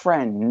best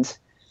friend,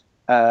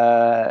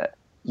 her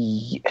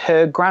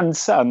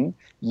grandson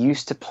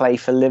used to play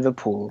for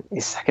Liverpool.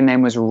 His second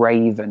name was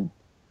Raven.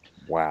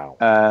 Wow.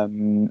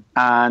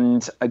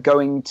 And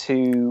going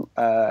to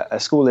a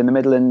school in the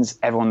Midlands,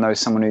 everyone knows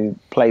someone who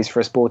plays for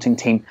a sporting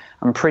team.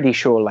 I'm pretty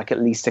sure like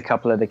at least a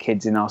couple of the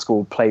kids in our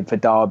school played for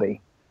Derby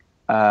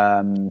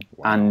and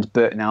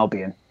Burton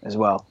Albion as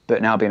well.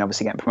 Burton Albion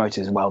obviously getting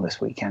promoted as well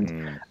this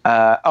weekend.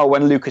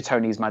 And Luca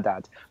Tony's my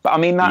dad. But I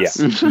mean,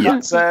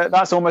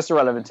 that's almost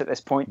irrelevant at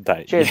this point.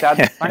 Cheers,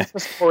 Dad. Thanks for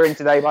scoring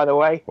today, by the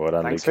way. Well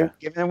done, Thanks Luca. for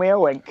giving me a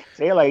wink.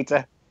 See you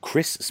later.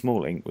 Chris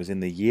Smalling was in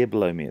the year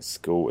below me at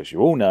school, as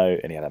you all know,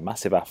 and he had a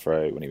massive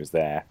afro when he was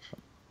there.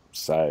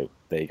 So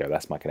there you go,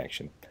 that's my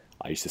connection.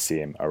 I used to see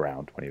him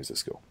around when he was at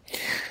school.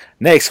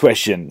 Next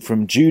question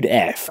from Jude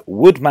F.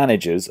 Would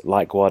managers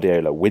like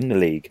Guardiola win the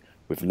league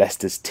with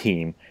Leicester's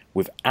team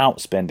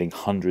without spending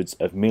hundreds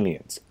of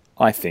millions?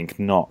 I think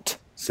not,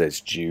 says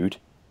Jude.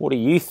 What do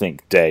you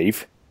think,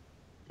 Dave?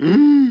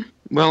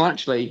 Well,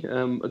 actually,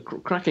 a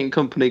cracking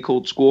company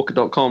called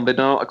Squawker.com did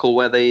an article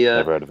where they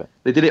Never heard of it.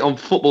 They did it on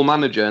Football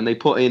Manager, and they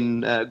put in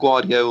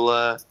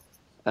Guardiola,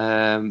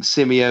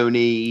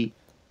 Simeone,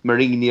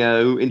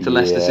 Mourinho into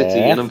Leicester City,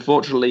 and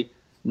unfortunately,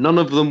 none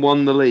of them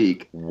won the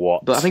league.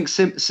 What? But I think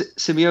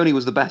Simeone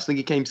was the best. I think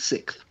he came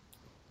 6th.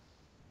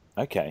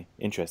 Okay,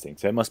 interesting.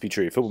 So it must be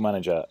true. Football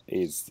Manager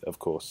is, of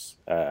course,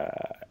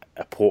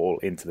 a portal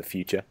into the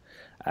future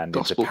and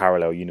into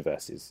parallel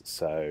universes.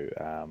 So,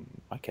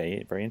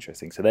 okay, very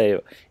interesting. So they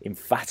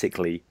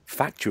emphatically,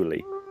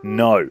 factually,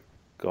 no,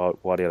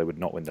 Guardiola would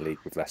not win the league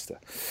with Leicester.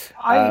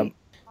 I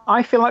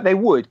feel like they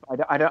would.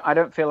 I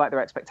don't feel like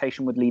their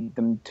expectation would lead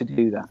them to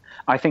do that.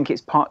 I think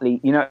it's partly,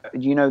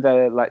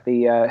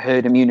 the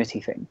herd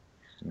immunity thing.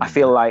 I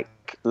feel like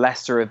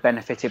Leicester have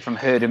benefited from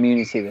herd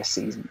immunity this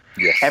season.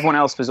 Yes. Everyone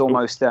else was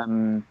almost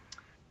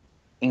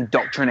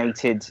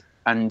indoctrinated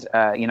and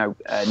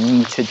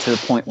neutered to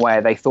the point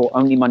where they thought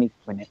only money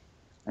could win it,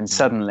 and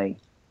suddenly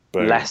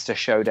Leicester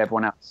showed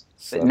everyone else.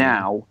 But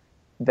now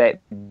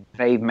that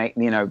they've made,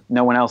 no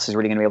one else is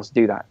really going to be able to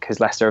do that because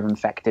Leicester have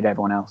infected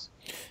everyone else.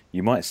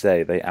 You might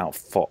say they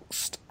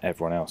outfoxed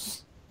everyone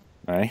else.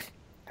 Hey?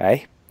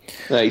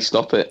 Hey,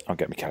 stop it! I'll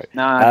get me carried.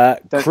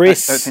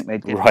 Chris don't think they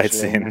did,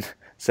 writes in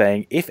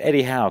saying, if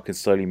Eddie Howe can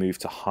slowly move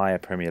to higher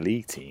Premier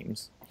League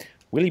teams,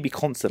 will he be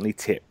constantly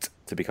tipped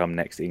to become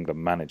next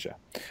England manager?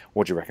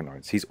 What do you reckon,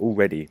 Lawrence? He's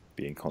already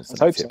being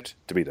constantly tipped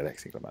to be the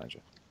next England manager.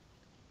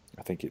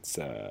 I think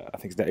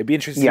it'd be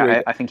interesting.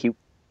 I think he.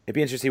 It'd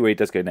be interesting where he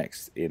does go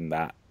next. In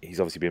that he's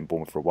obviously been in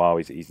Bournemouth for a while.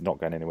 He's not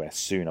going anywhere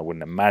soon. I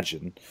wouldn't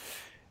imagine.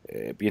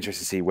 It'd be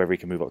interesting to see whether he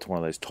can move up to one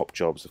of those top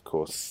jobs. Of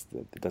course,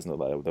 it doesn't look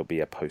like there'll be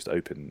a post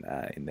open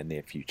in the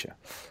near future.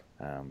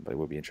 But it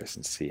will be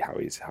interesting to see how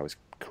his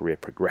career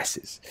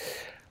progresses.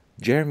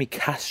 Jeremy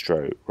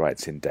Castro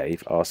writes in,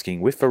 Dave,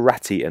 asking, with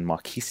Verratti and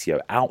Marchisio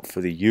out for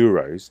the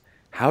Euros,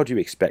 how do you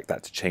expect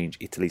that to change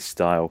Italy's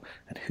style,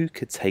 and who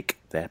could take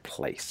their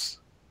place?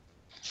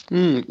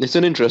 It's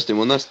an interesting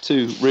one. That's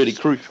 2 really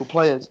crucial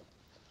players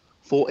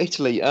for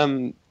Italy.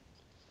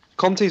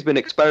 Conte's been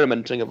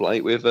experimenting of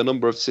late with a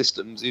number of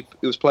systems. He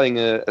was playing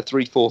a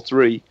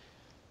 3-4-3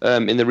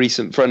 in the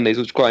recent friendlies,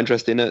 which is quite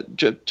interesting.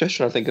 Just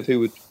trying to think of who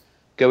would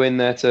go in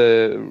there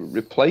to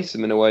replace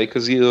him in a way,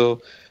 because you're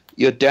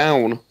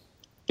down.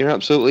 You're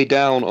absolutely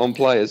down on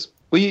players.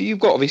 Well, you've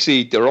got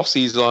obviously De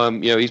Rossi's.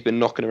 He's been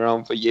knocking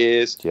around for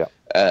years. Yeah.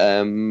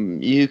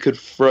 You could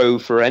throw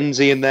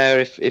Florenzi in there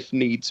if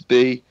needs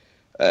be.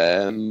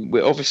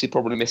 We're obviously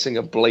probably missing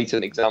a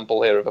blatant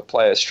example here of a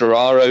player.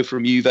 Storaro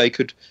from Juve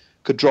could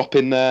drop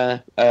in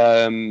there.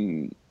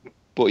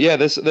 But yeah,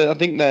 I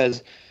think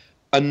there's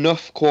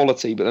enough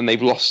quality, but then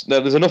they've lost.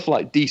 There's enough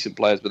like decent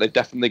players, but they're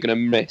definitely going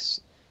to miss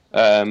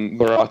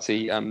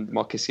Verratti and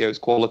Marchisio's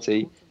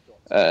quality,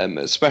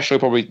 especially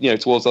probably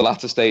towards the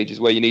latter stages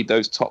where you need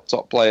those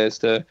top players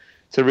to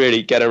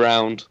really get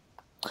around.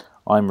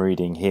 I'm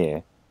reading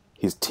here,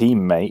 his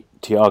teammate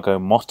Thiago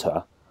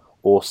Motta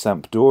or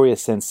Sampdoria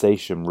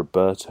sensation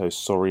Roberto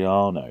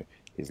Soriano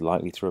is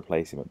likely to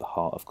replace him at the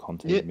heart of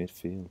Conte's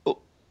midfield.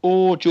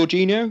 Or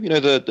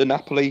Jorginho, the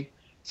Napoli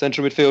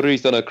central midfielder.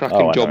 He's done a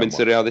cracking job in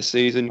Serie A this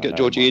season. Get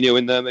Jorginho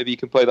in there. Maybe he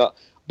can play that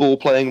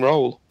ball-playing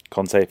role.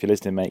 Conte, if you're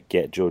listening, mate,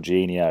 get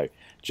Jorginho.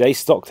 Jay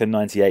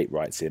Stockton98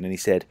 writes in and he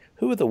said,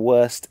 who are the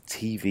worst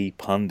TV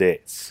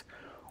pundits?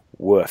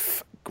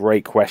 Woof.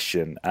 Great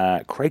question.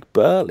 Craig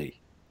Burley.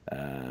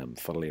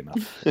 Funnily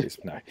enough,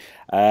 no.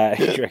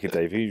 Who do you reckon,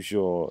 Dave? Who's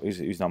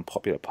an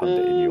unpopular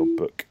pundit in your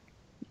book?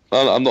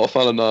 I'm not a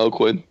fan of Niall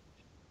Quinn.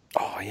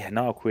 Oh yeah,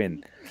 Niall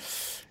Quinn.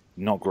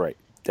 Not great.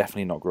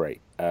 Definitely not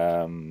great.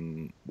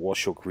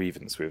 What's your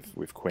grievance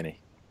with Quinny?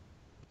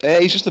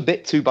 He's just a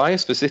bit too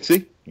biased for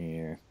City.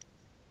 Yeah,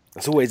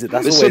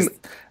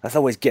 that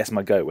always gets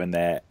my goat when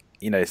they're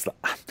it's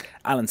like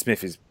Alan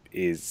Smith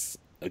is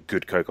a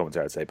good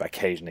co-commentator, I'd say, but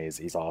occasionally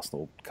his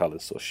Arsenal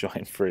colours sort of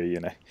shine through.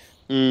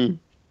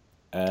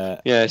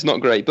 Yeah, it's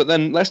not great. But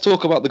then let's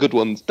talk about the good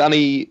ones.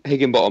 Danny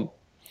Higginbottom.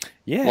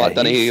 Yeah,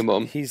 Danny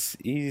Higginbottom.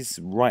 He's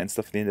writing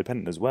stuff for the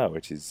Independent as well,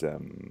 which is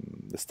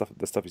the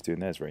stuff he's doing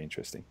there is very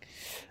interesting.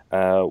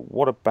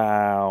 What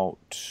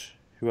about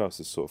who else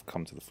has sort of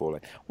come to the fore?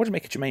 What do you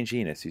make of Jermaine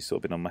Genius, who's sort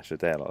of been on Match of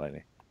the Day a lot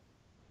lately?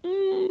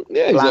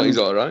 Yeah, he's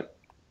all right.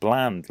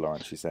 Bland,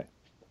 Lawrence, you say?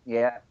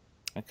 Yeah.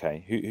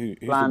 Okay. Who's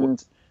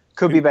Bland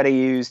could be better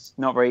used.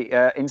 Not very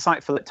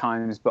insightful at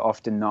times, but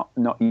often not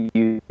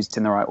used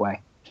in the right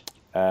way.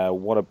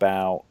 What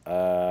about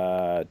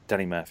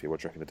Danny Murphy? What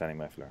do you reckon of Danny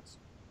Murphy, Lawrence?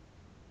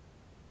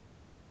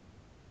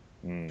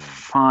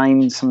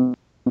 Fine,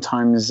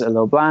 sometimes a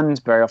little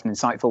bland, very often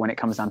insightful when it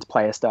comes down to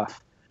player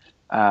stuff.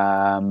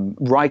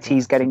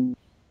 Wrighty's getting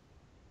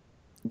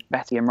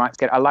better and right.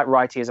 I like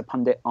Wrighty as a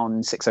pundit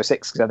on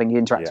 606 because I think he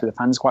interacts with the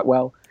fans quite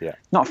well. Yeah.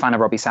 Not a fan of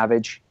Robbie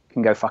Savage.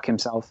 Can go fuck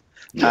himself.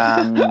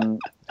 Excellent.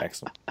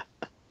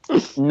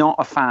 Not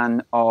a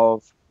fan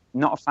of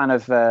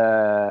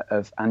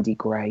Andy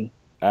Gray.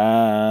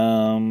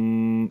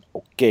 Okay.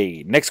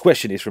 Next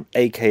question is from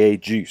AKA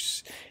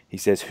Juice. He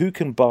says, who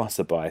can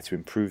Barca buy to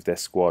improve their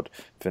squad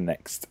for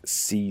next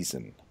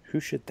season? Who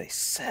should they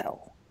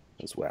sell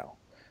as well?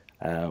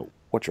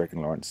 What do you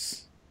reckon,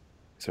 Lawrence?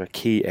 Is there a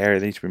key area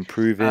they need to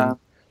improve in?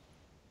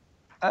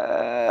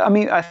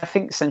 I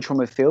think central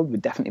midfield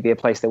would definitely be a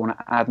place they want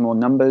to add more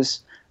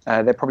numbers.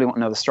 They probably want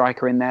another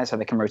striker in there so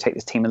they can rotate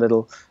this team a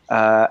little.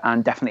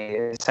 And definitely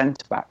a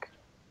centre-back.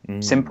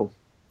 Simple.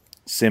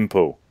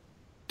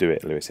 Do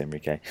it, Luis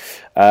Enrique.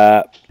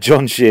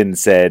 John Shin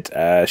said,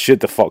 should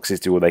the Foxes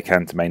do all they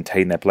can to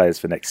maintain their players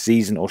for next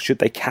season, or should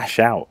they cash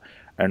out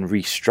and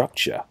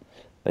restructure?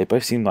 They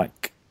both seem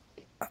like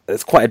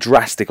it's quite a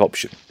drastic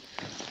option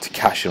to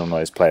cash in on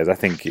those players. I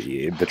think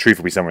the truth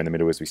will be somewhere in the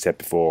middle, as we said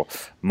before.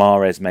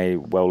 Mahrez may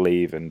well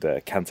leave, and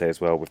Kante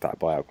as well with that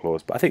buyout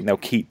clause. But I think they'll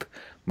keep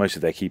most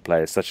of their key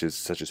players, such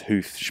as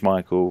Huth,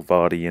 Schmeichel,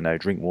 Vardy,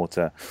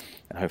 Drinkwater,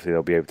 and hopefully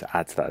they'll be able to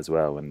add to that as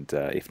well. And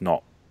if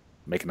not,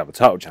 make another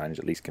title challenge,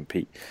 at least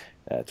compete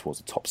towards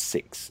the top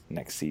 6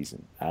 next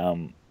season.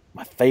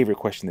 My favourite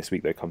question this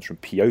week, though, comes from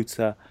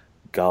Piotr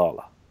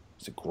Gala.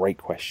 It's a great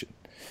question.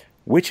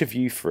 Which of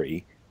you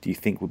three do you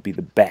think would be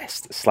the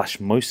best /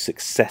 most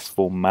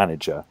successful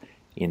manager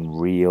in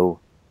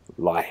real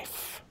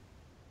life?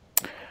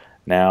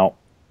 Now,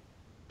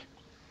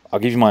 I'll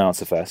give you my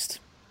answer first.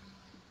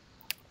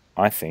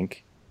 I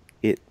think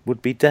it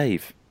would be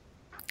Dave.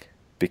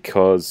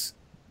 Because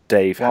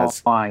Dave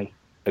has a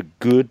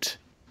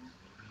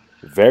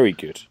very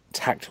good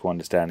tactical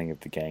understanding of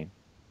the game.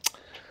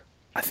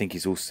 I think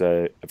he's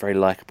also a very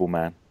likeable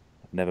man.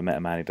 I've never met a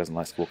man who doesn't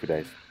like Squawker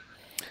Dave.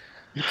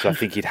 So I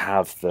think he'd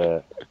have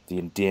the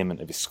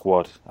endearment of his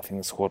squad. I think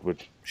the squad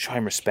would show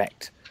him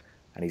respect.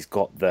 And he's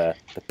got the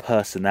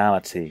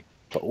personality,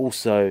 but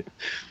also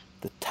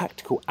the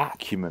tactical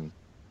acumen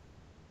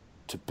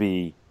to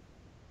be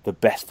the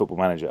best football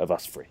manager of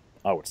us three,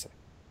 I would say.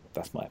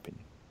 That's my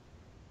opinion.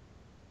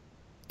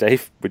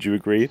 Dave, would you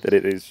agree that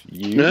it is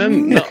you?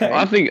 No,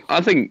 I think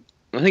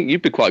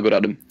you'd be quite good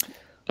at them.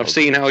 I've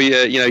seen how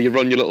you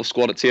run your little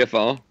squad at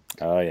TFR.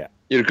 Oh yeah,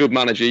 you're a good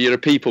manager. You're a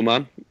people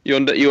man.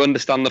 You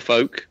understand the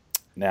folk.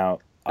 Now,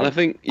 and I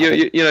think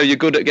you're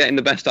good at getting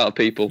the best out of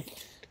people.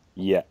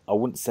 Yeah, I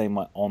wouldn't say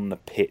my on the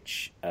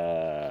pitch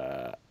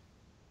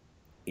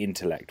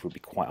intellect would be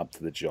quite up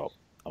to the job.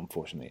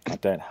 Unfortunately, I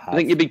don't have. I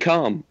think you'd be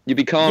calm. You'd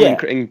be calm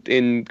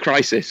in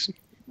crisis.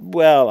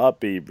 Well, I'd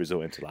be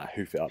resorting to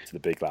hoof it up to the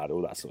big lad,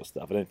 all that sort of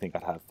stuff. I don't think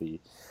I'd have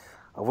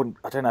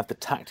I don't have the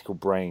tactical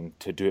brain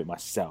to do it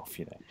myself.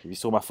 If you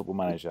saw my Football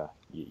Manager,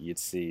 you'd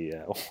see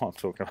what I'm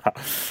talking about.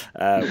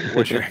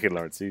 What do you reckon,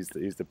 Lawrence? Who's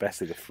the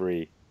best of the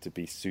three to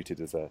be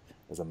suited as a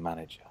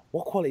manager?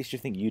 What qualities do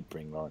you think you'd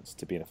bring, Lawrence,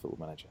 to being a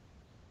Football Manager?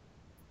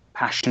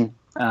 passion.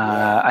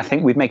 I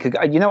think we'd make a.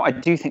 You know, I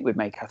do think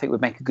I think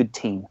we'd make a good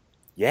team.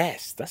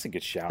 Yes, that's a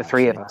good shout. The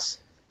three of us.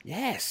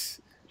 Yes.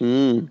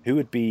 Who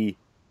would be,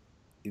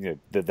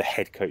 the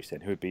head coach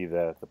then? Who would be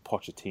the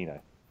Pochettino,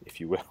 if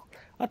you will?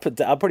 I'd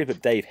probably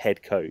put Dave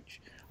head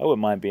coach. I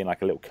wouldn't mind being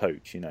like a little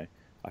coach.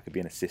 I could be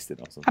an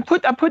assistant or something.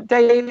 I put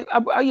Dave.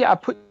 I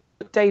put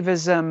Dave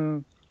as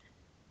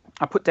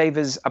I put Dave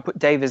as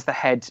the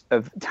head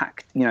of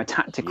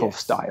tactical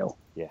style.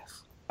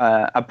 Yes.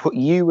 I put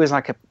you as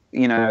like a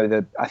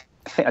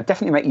I think I'd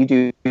definitely make you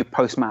do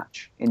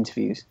post-match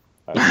interviews.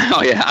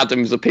 Oh yeah,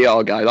 Adam's the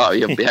PR guy.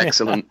 That would be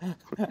excellent.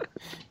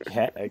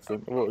 Yeah,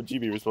 excellent. What would you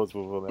be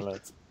responsible for then,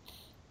 lads?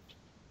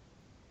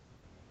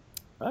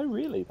 Oh,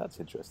 really? That's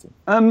interesting.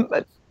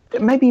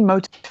 Maybe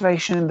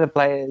motivation of the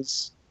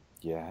players.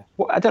 Yeah.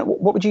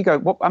 What would you go?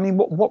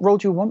 What role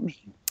do you want me?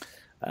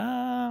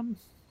 I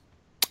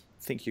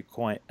think you're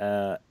quite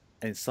an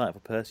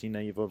insightful person.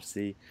 You've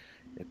obviously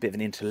a bit of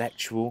an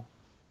intellectual.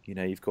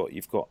 You've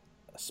got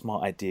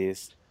smart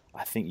ideas.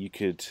 I think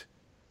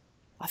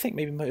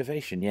maybe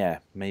motivation. Yeah,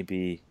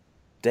 maybe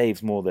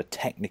Dave's more the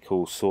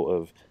technical sort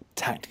of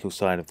tactical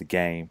side of the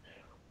game,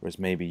 whereas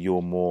maybe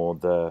you're more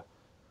the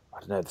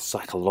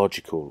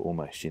psychological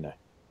almost. Am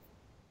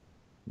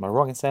I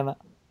wrong in saying that?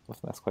 I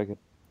think that's quite good.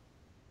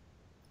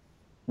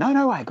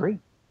 No, I agree.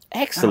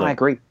 Excellent. No, I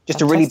agree. Just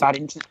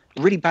Fantastic.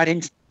 a really bad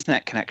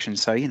internet connection.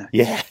 So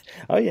Yeah.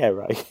 Oh yeah.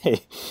 Right.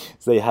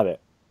 So there you have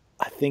it.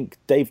 I think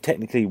Dave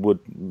technically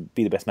would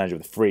be the best manager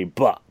of the three,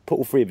 but put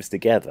all three of us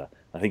together,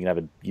 I think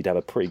you'd have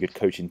a pretty good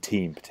coaching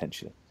team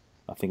potentially.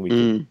 I think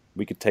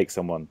we could take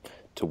someone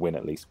to win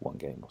at least one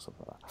game or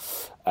something like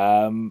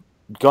that.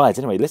 Guys,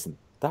 anyway, listen,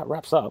 that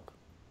wraps up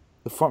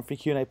the Front Three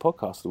Q&A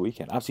podcast of the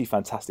weekend. Absolutely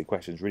fantastic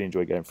questions. Really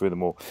enjoyed going through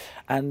them all.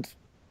 And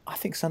I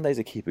think Sunday's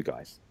a keeper,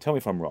 guys. Tell me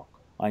if I'm wrong.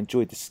 I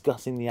enjoyed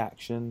discussing the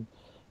action.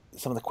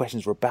 Some of the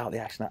questions were about the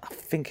action. I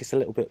think there's a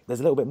little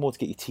bit more to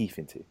get your teeth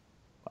into,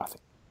 I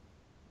think.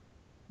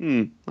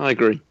 I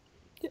agree.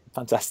 Yeah,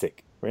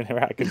 fantastic. We're in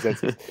a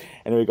consensus.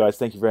 Anyway, guys,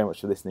 thank you very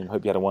much for listening.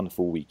 Hope you had a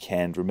wonderful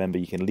weekend. Remember,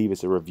 you can leave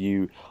us a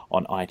review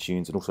on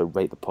iTunes and also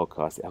rate the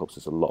podcast. It helps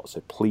us a lot,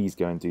 so please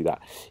go and do that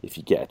if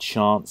you get a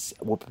chance.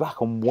 We'll be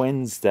back on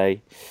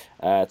Wednesday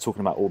talking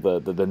about all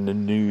the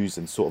news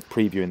and sort of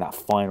previewing that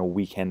final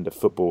weekend of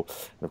football.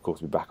 And, of course,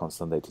 we'll be back on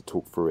Sunday to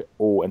talk through it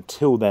all.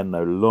 Until then,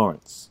 though,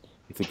 Lawrence,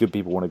 if the good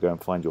people want to go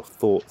and find your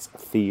thoughts,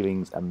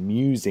 feelings and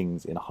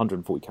musings in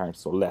 140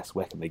 characters or less,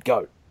 where can they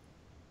go?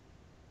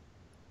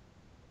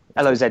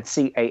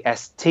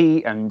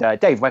 LOZCAST. And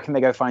Dave, where can they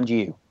go find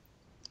you?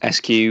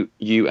 SQUAWKADAVE.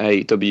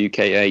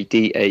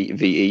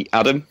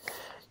 Adam.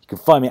 You can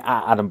find me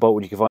at Adam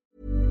Boltwood. You can find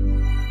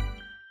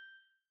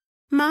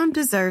Mom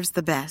deserves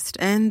the best,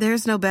 and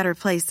there's no better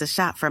place to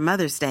shop for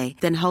Mother's Day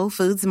than Whole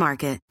Foods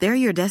Market. They're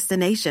your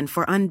destination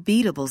for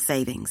unbeatable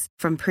savings,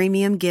 from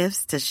premium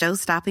gifts to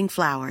show-stopping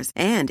flowers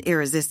and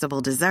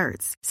irresistible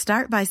desserts.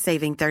 Start by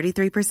saving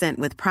 33%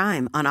 with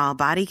Prime on all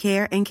body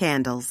care and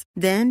candles.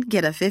 Then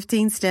get a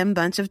 15-stem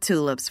bunch of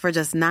tulips for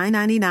just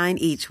 $9.99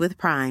 each with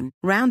Prime.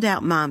 Round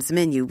out Mom's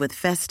menu with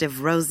festive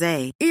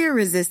rosé,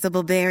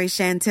 irresistible berry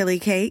chantilly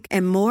cake,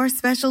 and more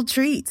special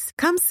treats.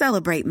 Come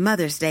celebrate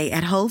Mother's Day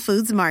at Whole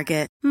Foods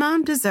Market.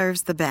 Mom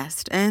deserves the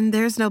best, and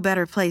there's no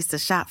better place to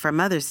shop for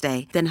Mother's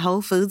Day than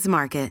Whole Foods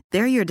Market.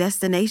 They're your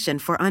destination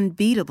for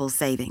unbeatable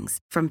savings,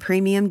 from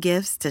premium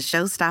gifts to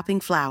show-stopping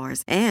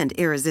flowers and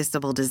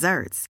irresistible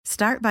desserts.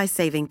 Start by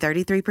saving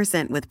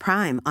 33% with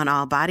Prime on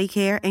all body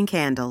care and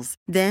candles.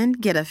 Then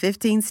get a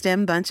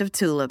 15-stem bunch of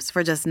tulips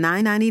for just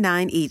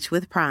 $9.99 each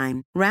with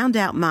Prime. Round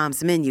out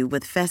Mom's menu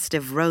with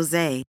festive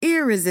rosé,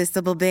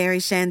 irresistible berry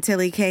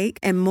chantilly cake,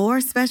 and more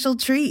special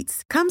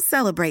treats. Come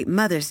celebrate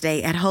Mother's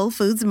Day at Whole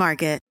Foods Market.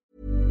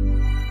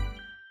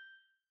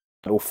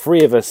 all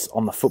three of us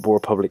on the Football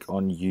Republic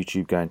on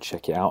YouTube. Go and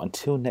check it out.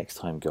 Until next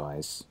time,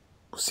 guys,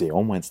 we'll see you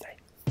on Wednesday.